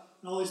God,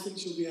 and all these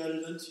things shall be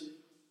added unto you.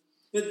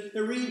 It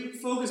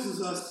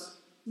refocuses us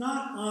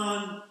not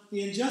on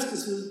the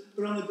injustices,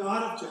 but on the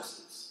God of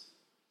justice.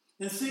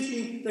 And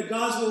seeking that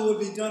God's will would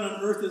be done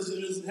on earth as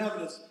it is in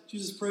heaven, as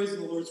Jesus prays in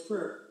the Lord's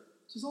Prayer,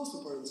 which is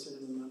also part of the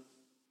Sermon on the Mount.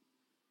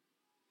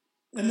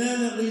 And then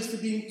that leads to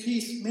being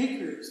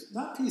peacemakers,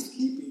 not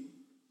peacekeeping,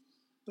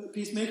 but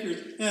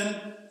peacemakers.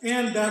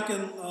 And back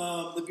in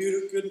the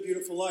Good and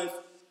Beautiful Life,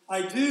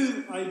 I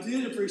did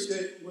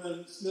appreciate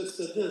when Smith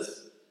said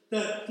this,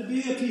 that to be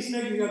a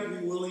peacemaker, you have to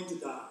be willing to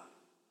die.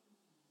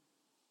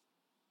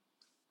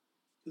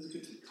 Because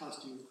it could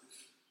cost you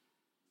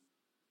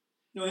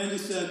your life. Andy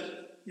said,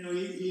 he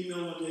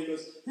emailed one day, he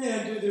goes,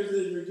 hey,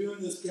 they're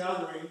doing this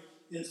gathering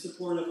in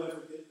support of, I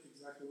forget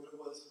exactly what it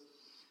was,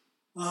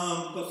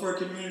 but for a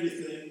community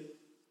thing.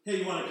 Hey,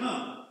 you want to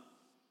come?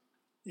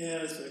 And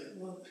I was like,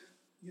 well,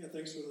 yeah,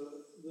 thanks for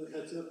the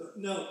heads up, but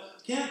no,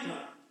 can't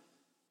come.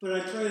 But I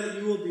pray that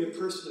you will be a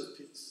person of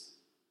peace.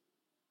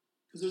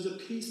 Because there's a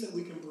peace that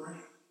we can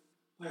bring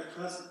by our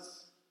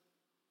presence.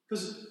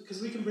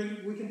 Because we can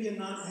be a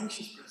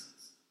non-anxious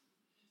presence.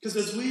 Because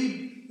as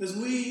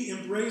we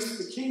embrace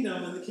the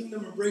kingdom and the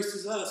kingdom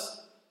embraces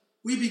us,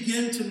 we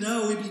begin to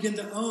know, we begin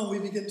to own, we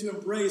begin to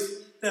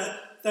embrace that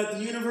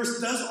the universe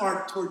does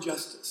arc toward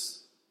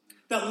justice.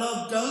 That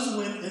love does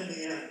win in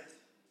the end.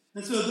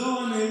 And so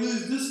though I may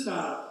lose this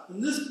battle,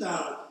 and this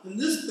battle, and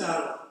this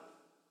battle,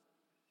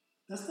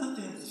 that's not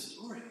the end of the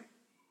story.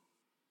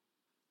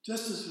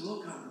 Justice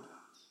will come about.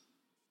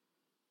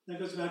 That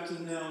goes back to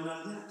the now,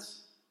 not yet.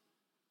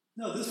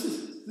 No, this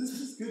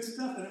is good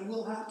stuff, and it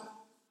will happen.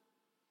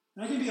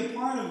 And I can be a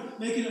part of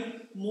making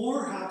it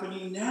more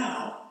happening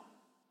now,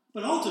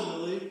 but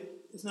ultimately,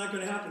 it's not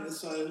going to happen this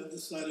side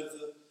of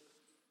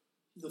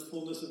the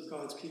fullness of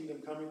God's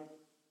kingdom coming.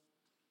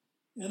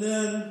 And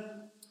then,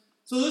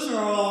 so those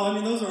are all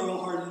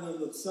hard in and of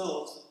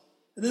themselves.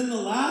 And then the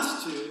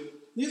last two,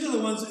 these are the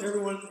ones that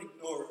everyone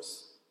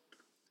ignores.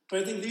 But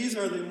I think these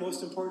are the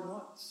most important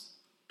ones.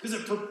 Because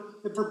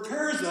it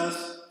prepares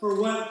us for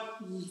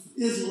what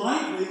is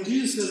likely, and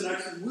Jesus says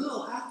actually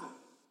will happen.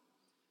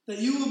 That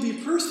you will be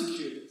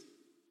persecuted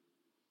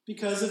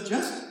because of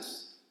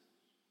justice.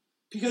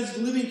 Because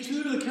living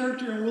true to the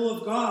character and will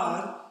of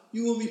God,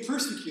 you will be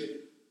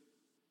persecuted.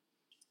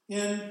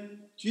 And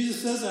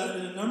Jesus says that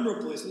in a number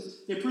of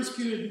places. They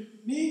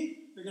persecuted me,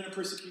 they're going to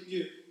persecute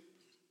you.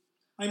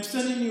 I'm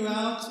sending you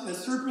out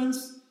as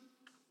serpents,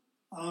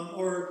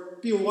 or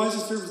be wise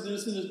as serpents and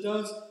innocent as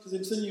doves, because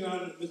I'm sending you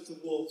out in the midst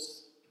of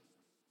wolves.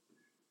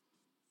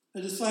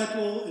 A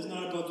disciple is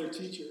not above their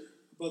teacher,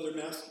 above their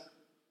master.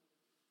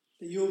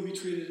 That you will be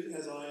treated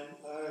as I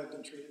have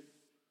been treated.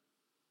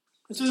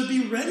 And so to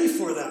be ready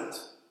for that.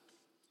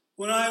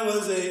 When I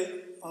was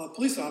a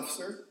police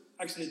officer,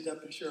 actually a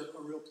deputy sheriff,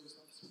 a real police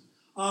officer,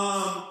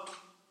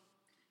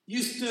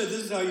 this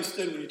is how you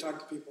stood when you talked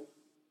to people.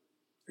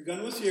 Your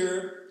gun was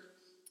here,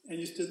 and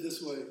you stood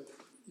this way.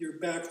 Your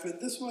back foot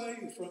this way,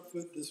 your front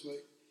foot this way.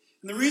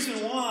 And the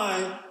reason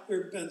why,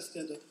 Ben,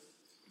 stand up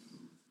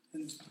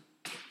and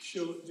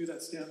do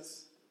that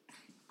stance.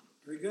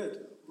 Very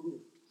good. Ooh.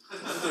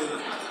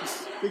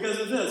 Because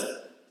of this.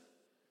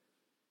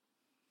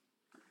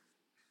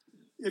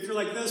 If you're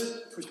like this,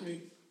 push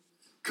me.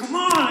 Come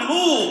on, I'm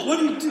old. What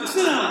do you do?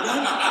 Sit down,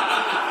 man.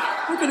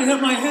 I'm going to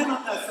hit my head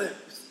on that thing.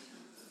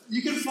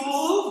 You can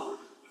fall over.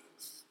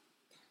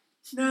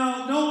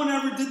 Now, no one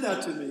ever did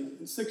that to me.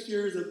 In 6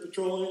 years of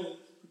patrolling and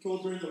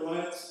patrolled during the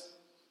riots,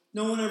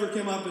 no one ever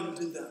came up and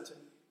did that to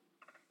me.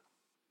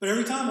 But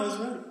every time I was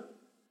ready.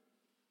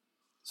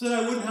 So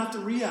that I wouldn't have to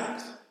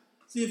react.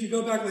 See, if you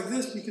go back like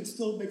this, you can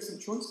still make some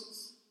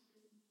choices.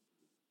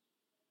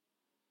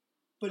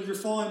 But if you're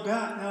falling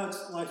back, now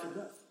it's life or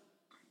death.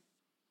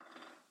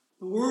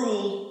 The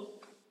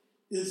world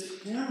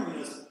is hammering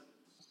us.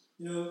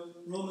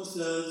 Romans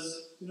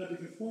says, do not be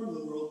conformed to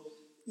the world.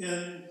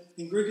 And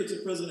in Greek, it's a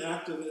present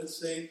active, and it's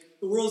saying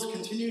the world is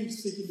continuing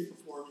seeking to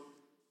conform you.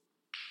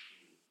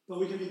 But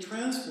we can be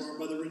transformed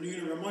by the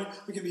renewing of our mind.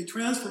 We can be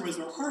transformed as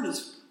our heart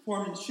is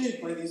formed and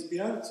shaped by these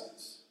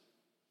Beatitudes.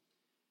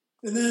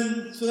 And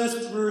then, so that's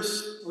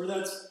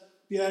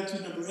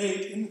Beatitude number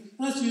 8. And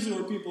that's usually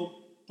where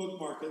people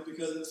bookmark it,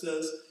 because it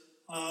says,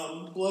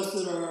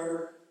 blessed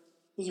are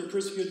those who are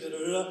persecuted,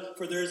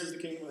 for theirs is the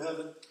kingdom of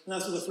heaven. And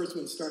that's where the first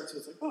one starts. So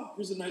it's like, oh,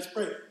 here's a nice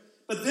prayer.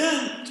 But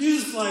then,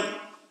 Jesus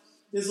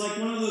is like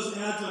one of those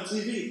ads on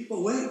TV.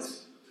 But wait,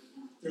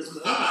 there's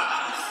more.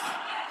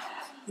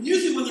 And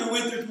usually when they're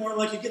wait, there's more,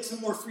 like you get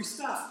some more free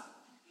stuff.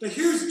 But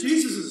here's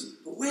Jesus's,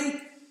 but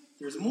wait,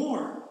 there's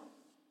more.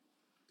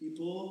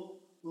 People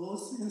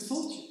will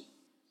insult you.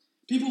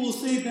 People will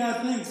say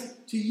bad things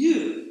to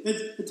you.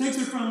 It takes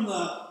it from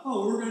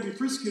we're going to be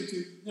persecuted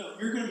to, no,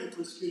 you're going to be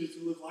persecuted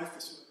to live life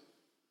this way.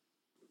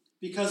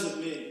 Because of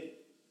me.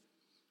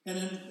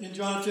 And in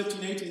John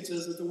 15:18 it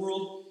says that the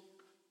world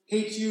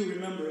hates you,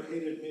 remember it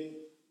hated me.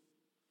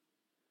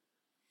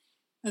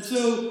 And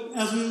so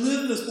as we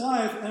live this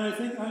life, and I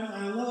think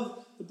I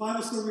love the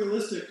Bible's so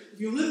realistic.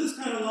 If you live this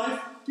kind of life,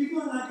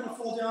 people are not going to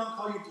fall down and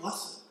call you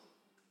blessed.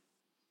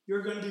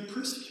 You're going to be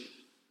persecuted.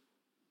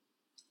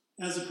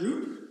 As a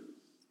group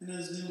and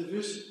as an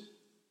individual.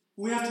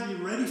 We have to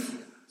be ready for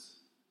that.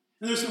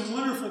 And there's some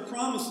wonderful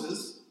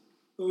promises,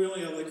 but we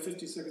only have like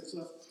 50 seconds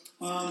left.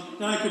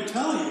 Now I could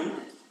tell you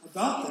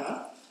about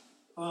that,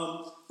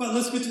 but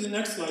let's get to the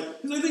next slide.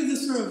 Because I think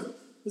this sort of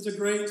is a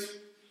great...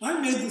 I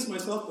made this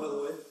myself, by the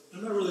way.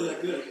 I'm not really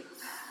that good.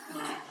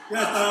 I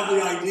thought of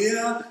the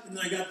idea, and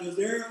then I got those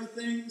arrow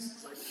things.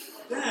 It's like,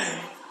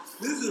 dang,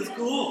 this is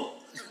cool.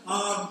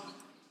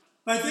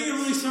 But I think it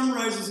really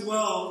summarizes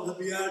well the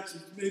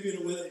Beatitudes, maybe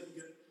in a way that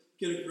you can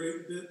get a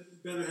great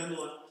bit better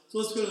handle on it. So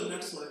let's go to the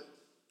next slide.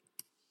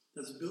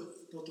 That's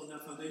built on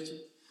that foundation.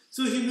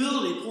 So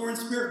humility, poor in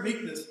spirit,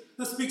 meekness,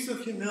 that speaks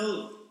of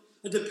humility,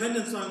 a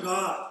dependence on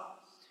God.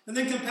 And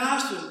then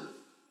compassion,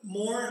 we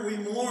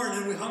mourn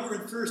and we hunger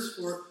and thirst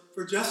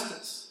for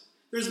justice.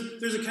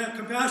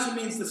 Compassion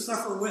means to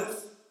suffer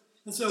with.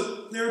 And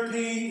so their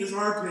pain is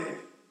our pain.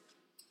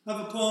 I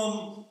have a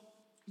poem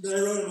that I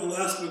wrote in my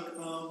last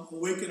book,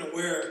 Awake and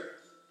Aware.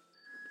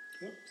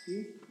 Oh,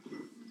 see?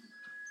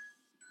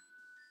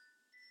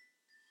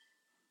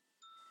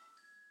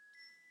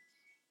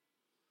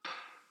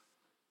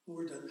 Well,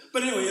 we're done.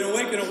 But anyway, in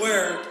Awake and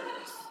Aware,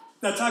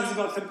 that talks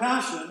about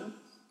compassion.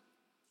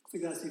 I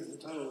think that's even the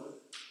title of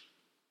it.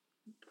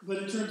 But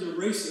in terms of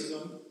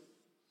racism,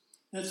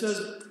 and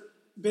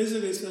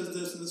basically it says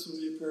this, and this will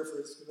be a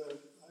paraphrase because I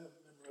haven't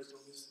memorized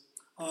all these.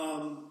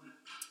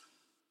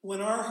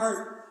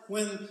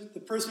 When the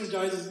person who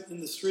dies in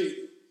the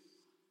street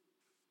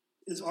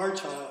is our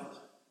child,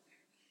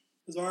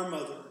 is our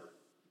mother,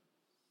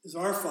 is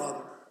our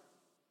father,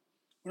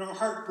 when our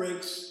heart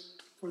breaks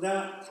for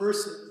that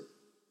person,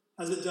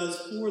 as it does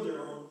for their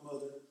own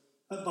mother,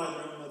 by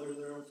their own mother,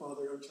 their own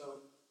father, their own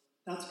child,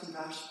 that's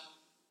compassion.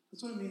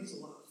 That's what it means to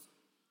love.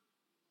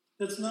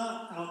 It's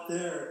not out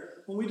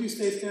there. When we do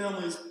Safe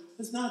Families,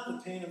 it's not the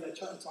pain of that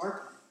child, it's our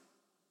pain.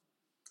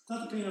 It's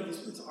not the pain of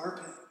this, it's our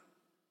pain.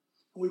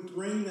 And we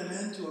bring them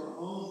into our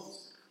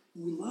homes,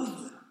 and we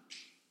love them.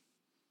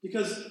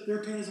 Because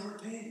their pain is our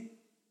pain.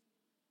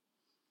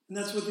 And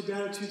that's what the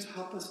Beatitudes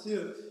help us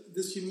do.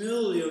 This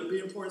humility of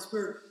being poor in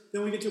spirit.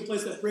 Then we get to a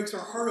place that breaks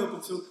our heart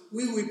open, so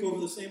we weep over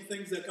the same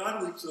things that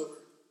God weeps over.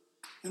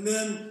 And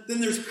then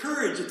there's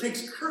courage. It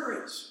takes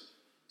courage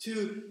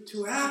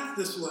to act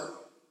this way.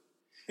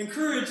 And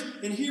courage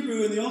in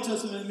Hebrew in the Old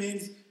Testament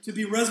means to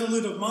be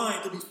resolute of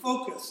mind, to be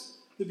focused,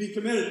 to be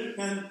committed.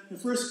 And in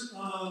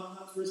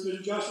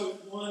Joshua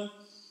 1,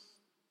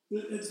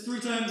 it's 3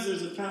 times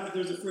there's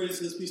a phrase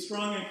that says, be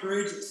strong and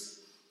courageous.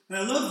 And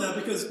I love that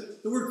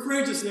because the word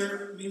courageous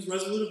there means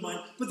resolute of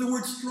mind. But the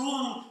word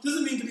strong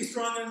doesn't mean to be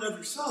strong in and of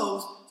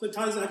yourselves. So it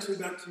ties actually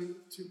back to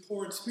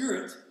poor in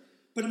spirit.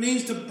 But it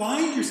means to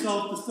bind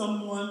yourself to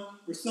someone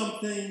or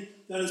something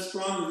that is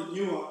stronger than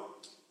you are.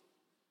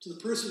 To the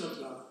person of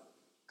God.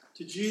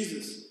 To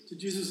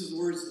Jesus'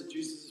 words, to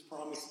Jesus'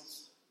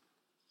 promises.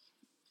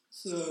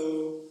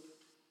 So,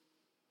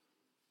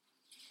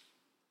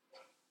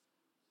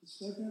 a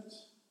second.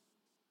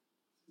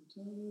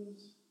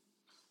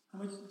 How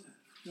much time?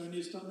 Do I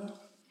need to stop now?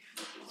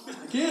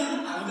 I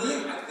can. I feel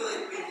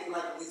like we need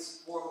like at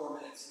least 4 more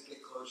minutes to get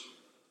closure.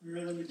 All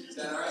right, Is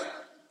that all right?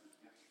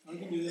 I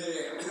can do that.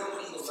 Yeah, we don't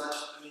want you to rush.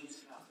 I mean,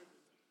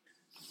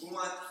 we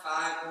want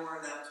 5 more,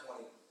 not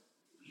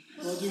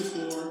 20. I'll do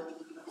 4.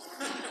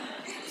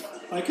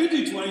 I could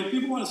do 20 if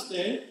people want to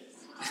stay.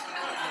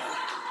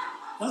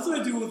 That's what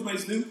I do with my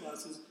Zoom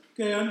classes.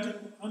 Okay, I'm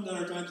done.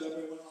 Our time's up. I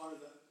want to honor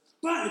that.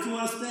 But if you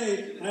want to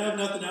stay, I have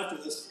nothing after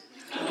this.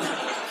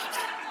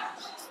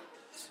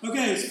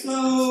 Okay,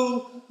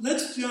 so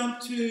let's jump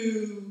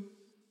to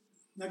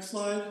next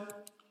slide.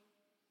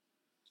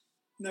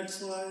 Next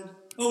slide.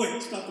 Oh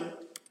wait, stop there.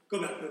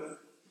 Go back.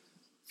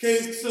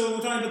 Okay, so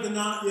we're talking about the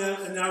not yet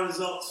and now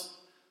results.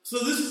 So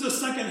this is the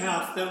second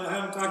half that I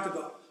haven't talked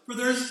about.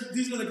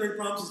 These are the great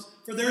promises.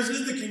 For theirs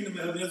is the kingdom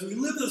of heaven. As we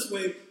live this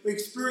way, we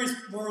experience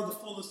more of the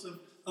fullness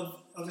of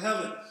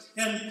heaven.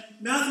 And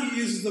Matthew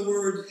uses the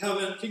word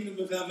heaven, kingdom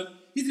of heaven.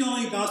 He's the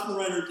only gospel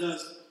writer who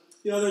does.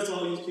 The others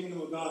all use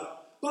kingdom of God.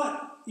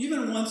 But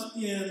even once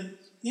in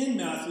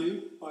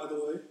Matthew, by the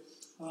way,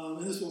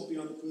 and this won't be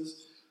on the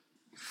quiz,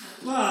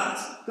 but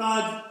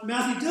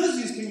Matthew does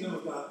use kingdom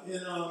of God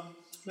in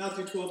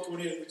Matthew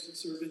 12:28, which is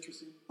sort of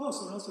interesting. Oh,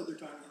 someone else had their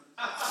time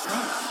on.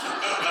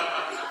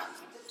 Right?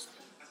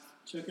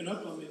 Checking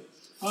up on me.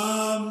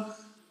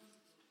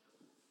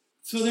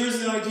 So there's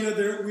the idea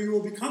that we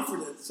will be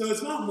comforted. So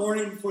it's not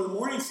mourning for the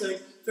mourning's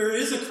sake. There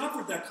is a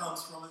comfort that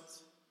comes from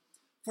it.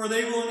 For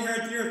they will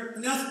inherit the earth.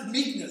 And that's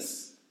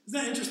meekness. Isn't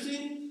that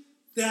interesting?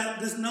 That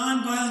this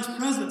non-violence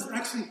presence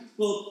actually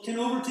can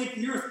overtake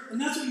the earth.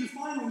 And that's what you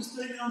find when you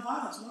study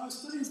non-violence. When I was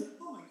studying, I was like,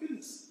 oh my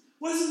goodness.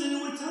 Why doesn't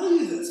anyone tell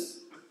you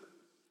this?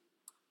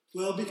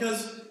 Well,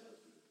 because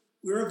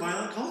we're a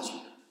violent culture.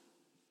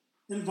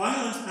 And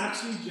violence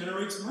actually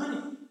generates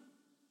money.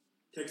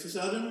 Takes us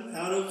out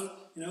of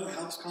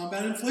helps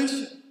combat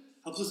inflation.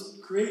 Helps us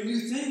create new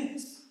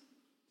things.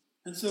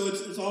 And so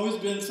it's always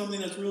been something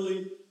that's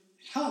really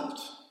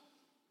helped,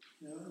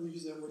 we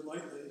use that word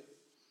lightly,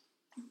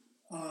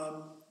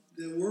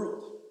 the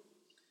world.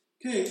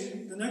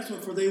 Okay, the next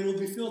one, for they will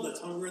be filled. That's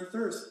hunger and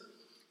thirst.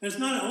 And it's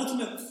not an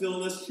ultimate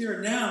fullness here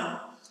and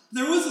now.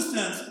 There was a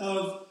sense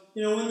of,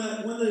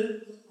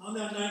 on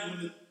that night when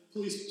the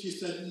police chief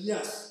said,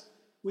 yes,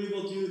 we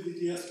will do the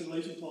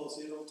de-escalation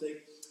policy. It'll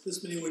take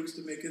this many weeks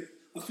to make it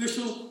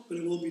official, but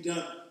it will be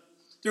done.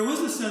 There was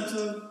a sense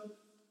of,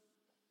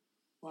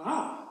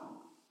 wow,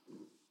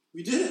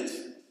 we did it.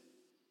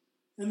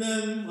 And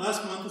then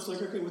last month, it's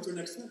like, okay, what's our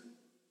next step?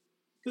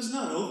 Because it's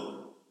not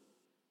over.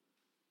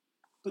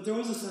 But there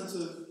was a sense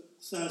of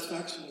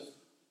satisfaction of,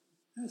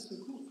 that's so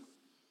cool.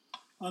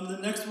 On the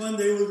next one,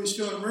 they will be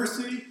shown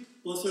mercy.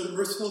 Blessed are the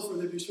merciful, for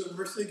they be shown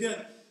mercy.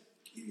 Again,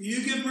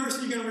 you give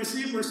mercy, you're going to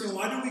receive mercy. And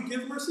why do we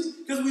give mercy?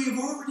 Because we have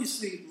already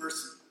received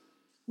mercy.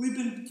 We've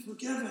been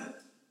forgiven.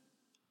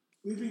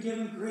 We've been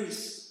given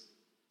grace.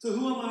 So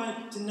who am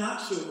I to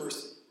not show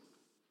mercy?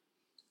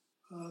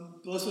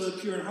 Blessed are the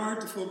pure in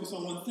heart, to focus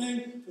on one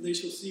thing, for they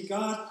shall see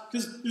God.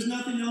 Because there's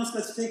nothing else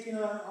that's taking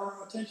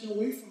our attention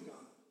away from God.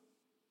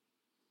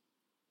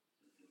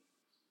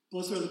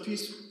 Blessed are the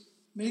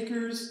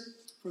peacemakers,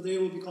 for they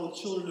will be called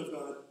children of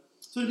God.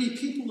 So to be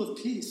people of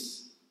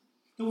peace.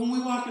 That when we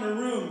walk in a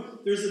room,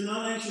 there's a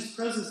non-anxious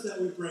presence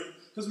that we bring.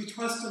 Because we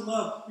trust in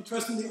love. We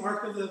trust in the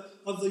arc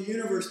of the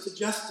universe to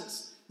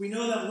justice. We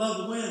know that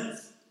love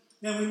wins.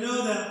 And we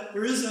know that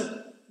there is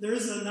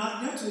a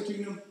not yet to the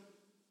kingdom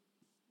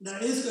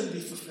that is going to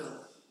be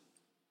fulfilled.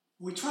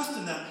 We trust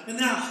in that. And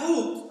that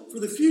hope for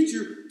the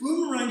future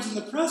boomerangs in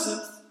the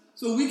present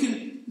so we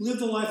can live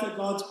the life that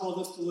God's called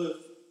us to live.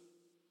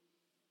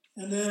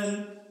 And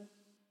then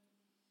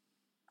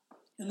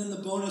the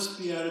bonus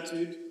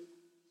beatitude,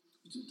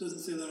 which doesn't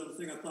say that on the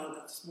thing. I thought of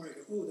that this morning.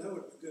 I go, that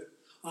would be good.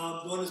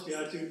 Bonus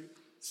beatitude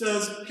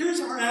says, here's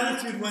our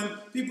attitude when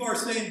people are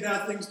saying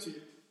bad things to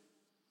you.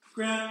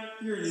 Grant,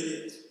 you're an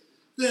idiot.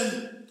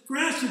 Then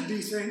Grant should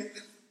be saying,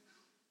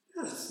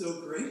 that's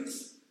so great.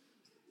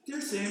 They're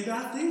saying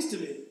bad things to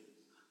me.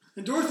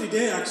 And Dorothy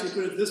Day actually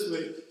put it this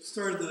way,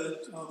 started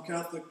the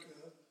Catholic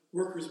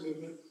workers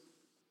movement.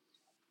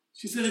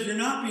 She said, if you're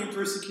not being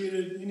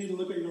persecuted, you need to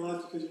look at your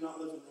life because you're not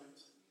living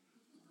right.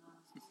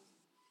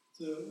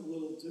 So a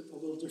little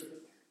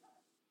different.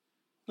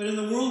 But in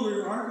the world,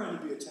 we are going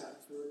to be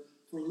attacked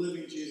for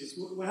living Jesus.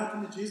 What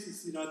happened to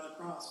Jesus? He died on the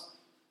cross.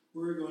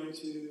 We're going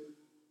to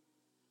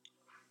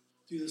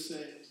do the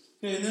same.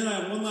 Okay, and then I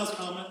have one last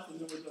comment, and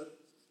then we're done.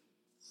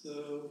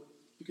 So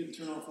you can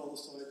turn off all the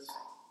slides.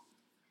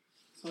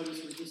 So I'll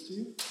just read this to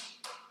you.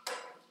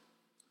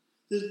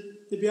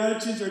 The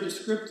Beatitudes are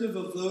descriptive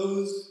of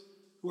those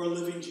who are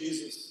living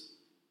Jesus.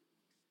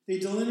 They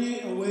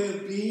delineate a way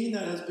of being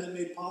that has been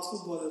made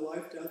possible by the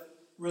life, death, and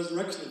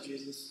resurrection of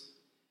Jesus,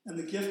 and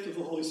the gift of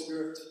the Holy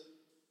Spirit.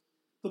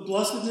 The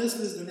blessedness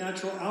is the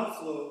natural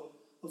outflow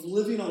of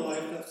living a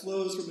life that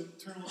flows from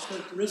internal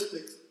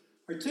characteristics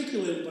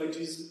articulated by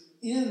Jesus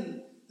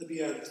in the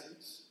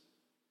Beatitudes.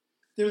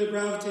 They're the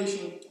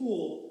gravitational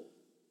pull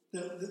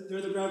that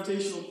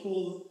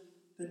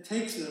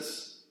takes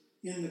us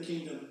in the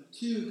kingdom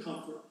to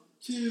comfort,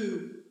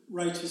 to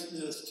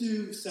righteousness,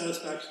 to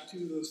satisfaction,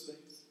 to those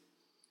things.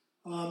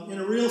 In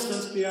a real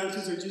sense,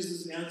 Beatitudes are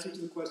Jesus' answer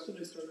to the question.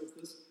 I started with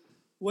this.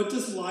 What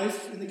does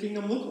life in the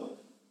kingdom look like?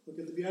 Look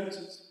at the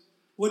Beatitudes.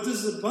 What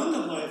does the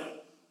abundant life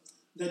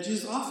that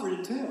Jesus offered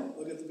entail?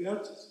 Look at the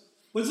Beatitudes.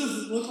 What does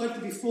it look like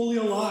to be fully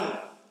alive?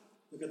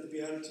 Look at the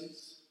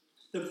Beatitudes.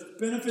 The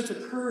benefits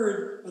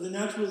occurred are the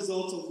natural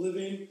results of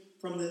living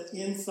from the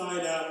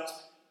inside out.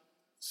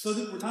 So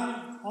that we're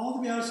talking, all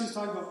the Beatitudes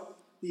talk about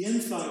the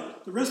inside.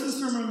 The rest of the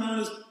Sermon on the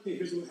Mount is, okay,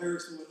 here's what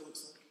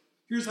looks like.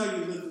 Here's how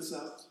you live this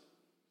out.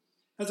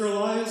 As our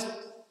lives,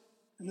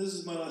 and this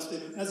is my last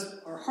statement, as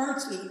our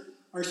hearts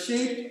are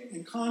shaped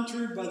and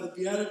contoured by the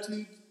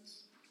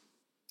Beatitudes,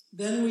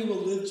 then we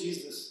will live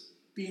Jesus,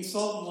 being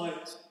salt and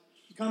light,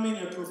 becoming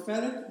a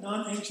prophetic,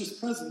 non-anxious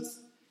presence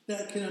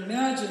that can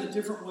imagine a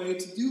different way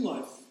to do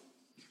life,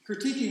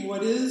 critiquing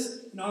what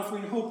is and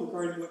offering hope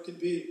regarding what could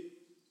be,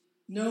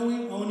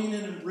 knowing, owning,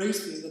 and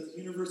embracing that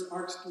the universe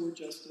arcs toward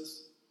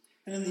justice,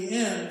 and in the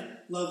end,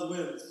 love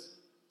wins.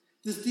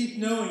 This deep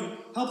knowing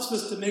helps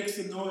us to make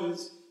some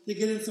noise, to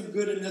get in some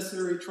good and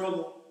necessary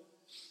trouble,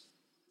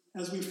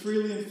 as we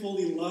freely and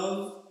fully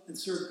love and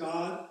serve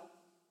God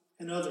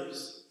and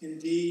others in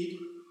deed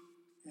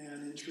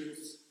and in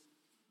truth.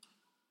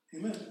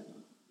 Amen.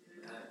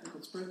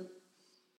 Let's pray.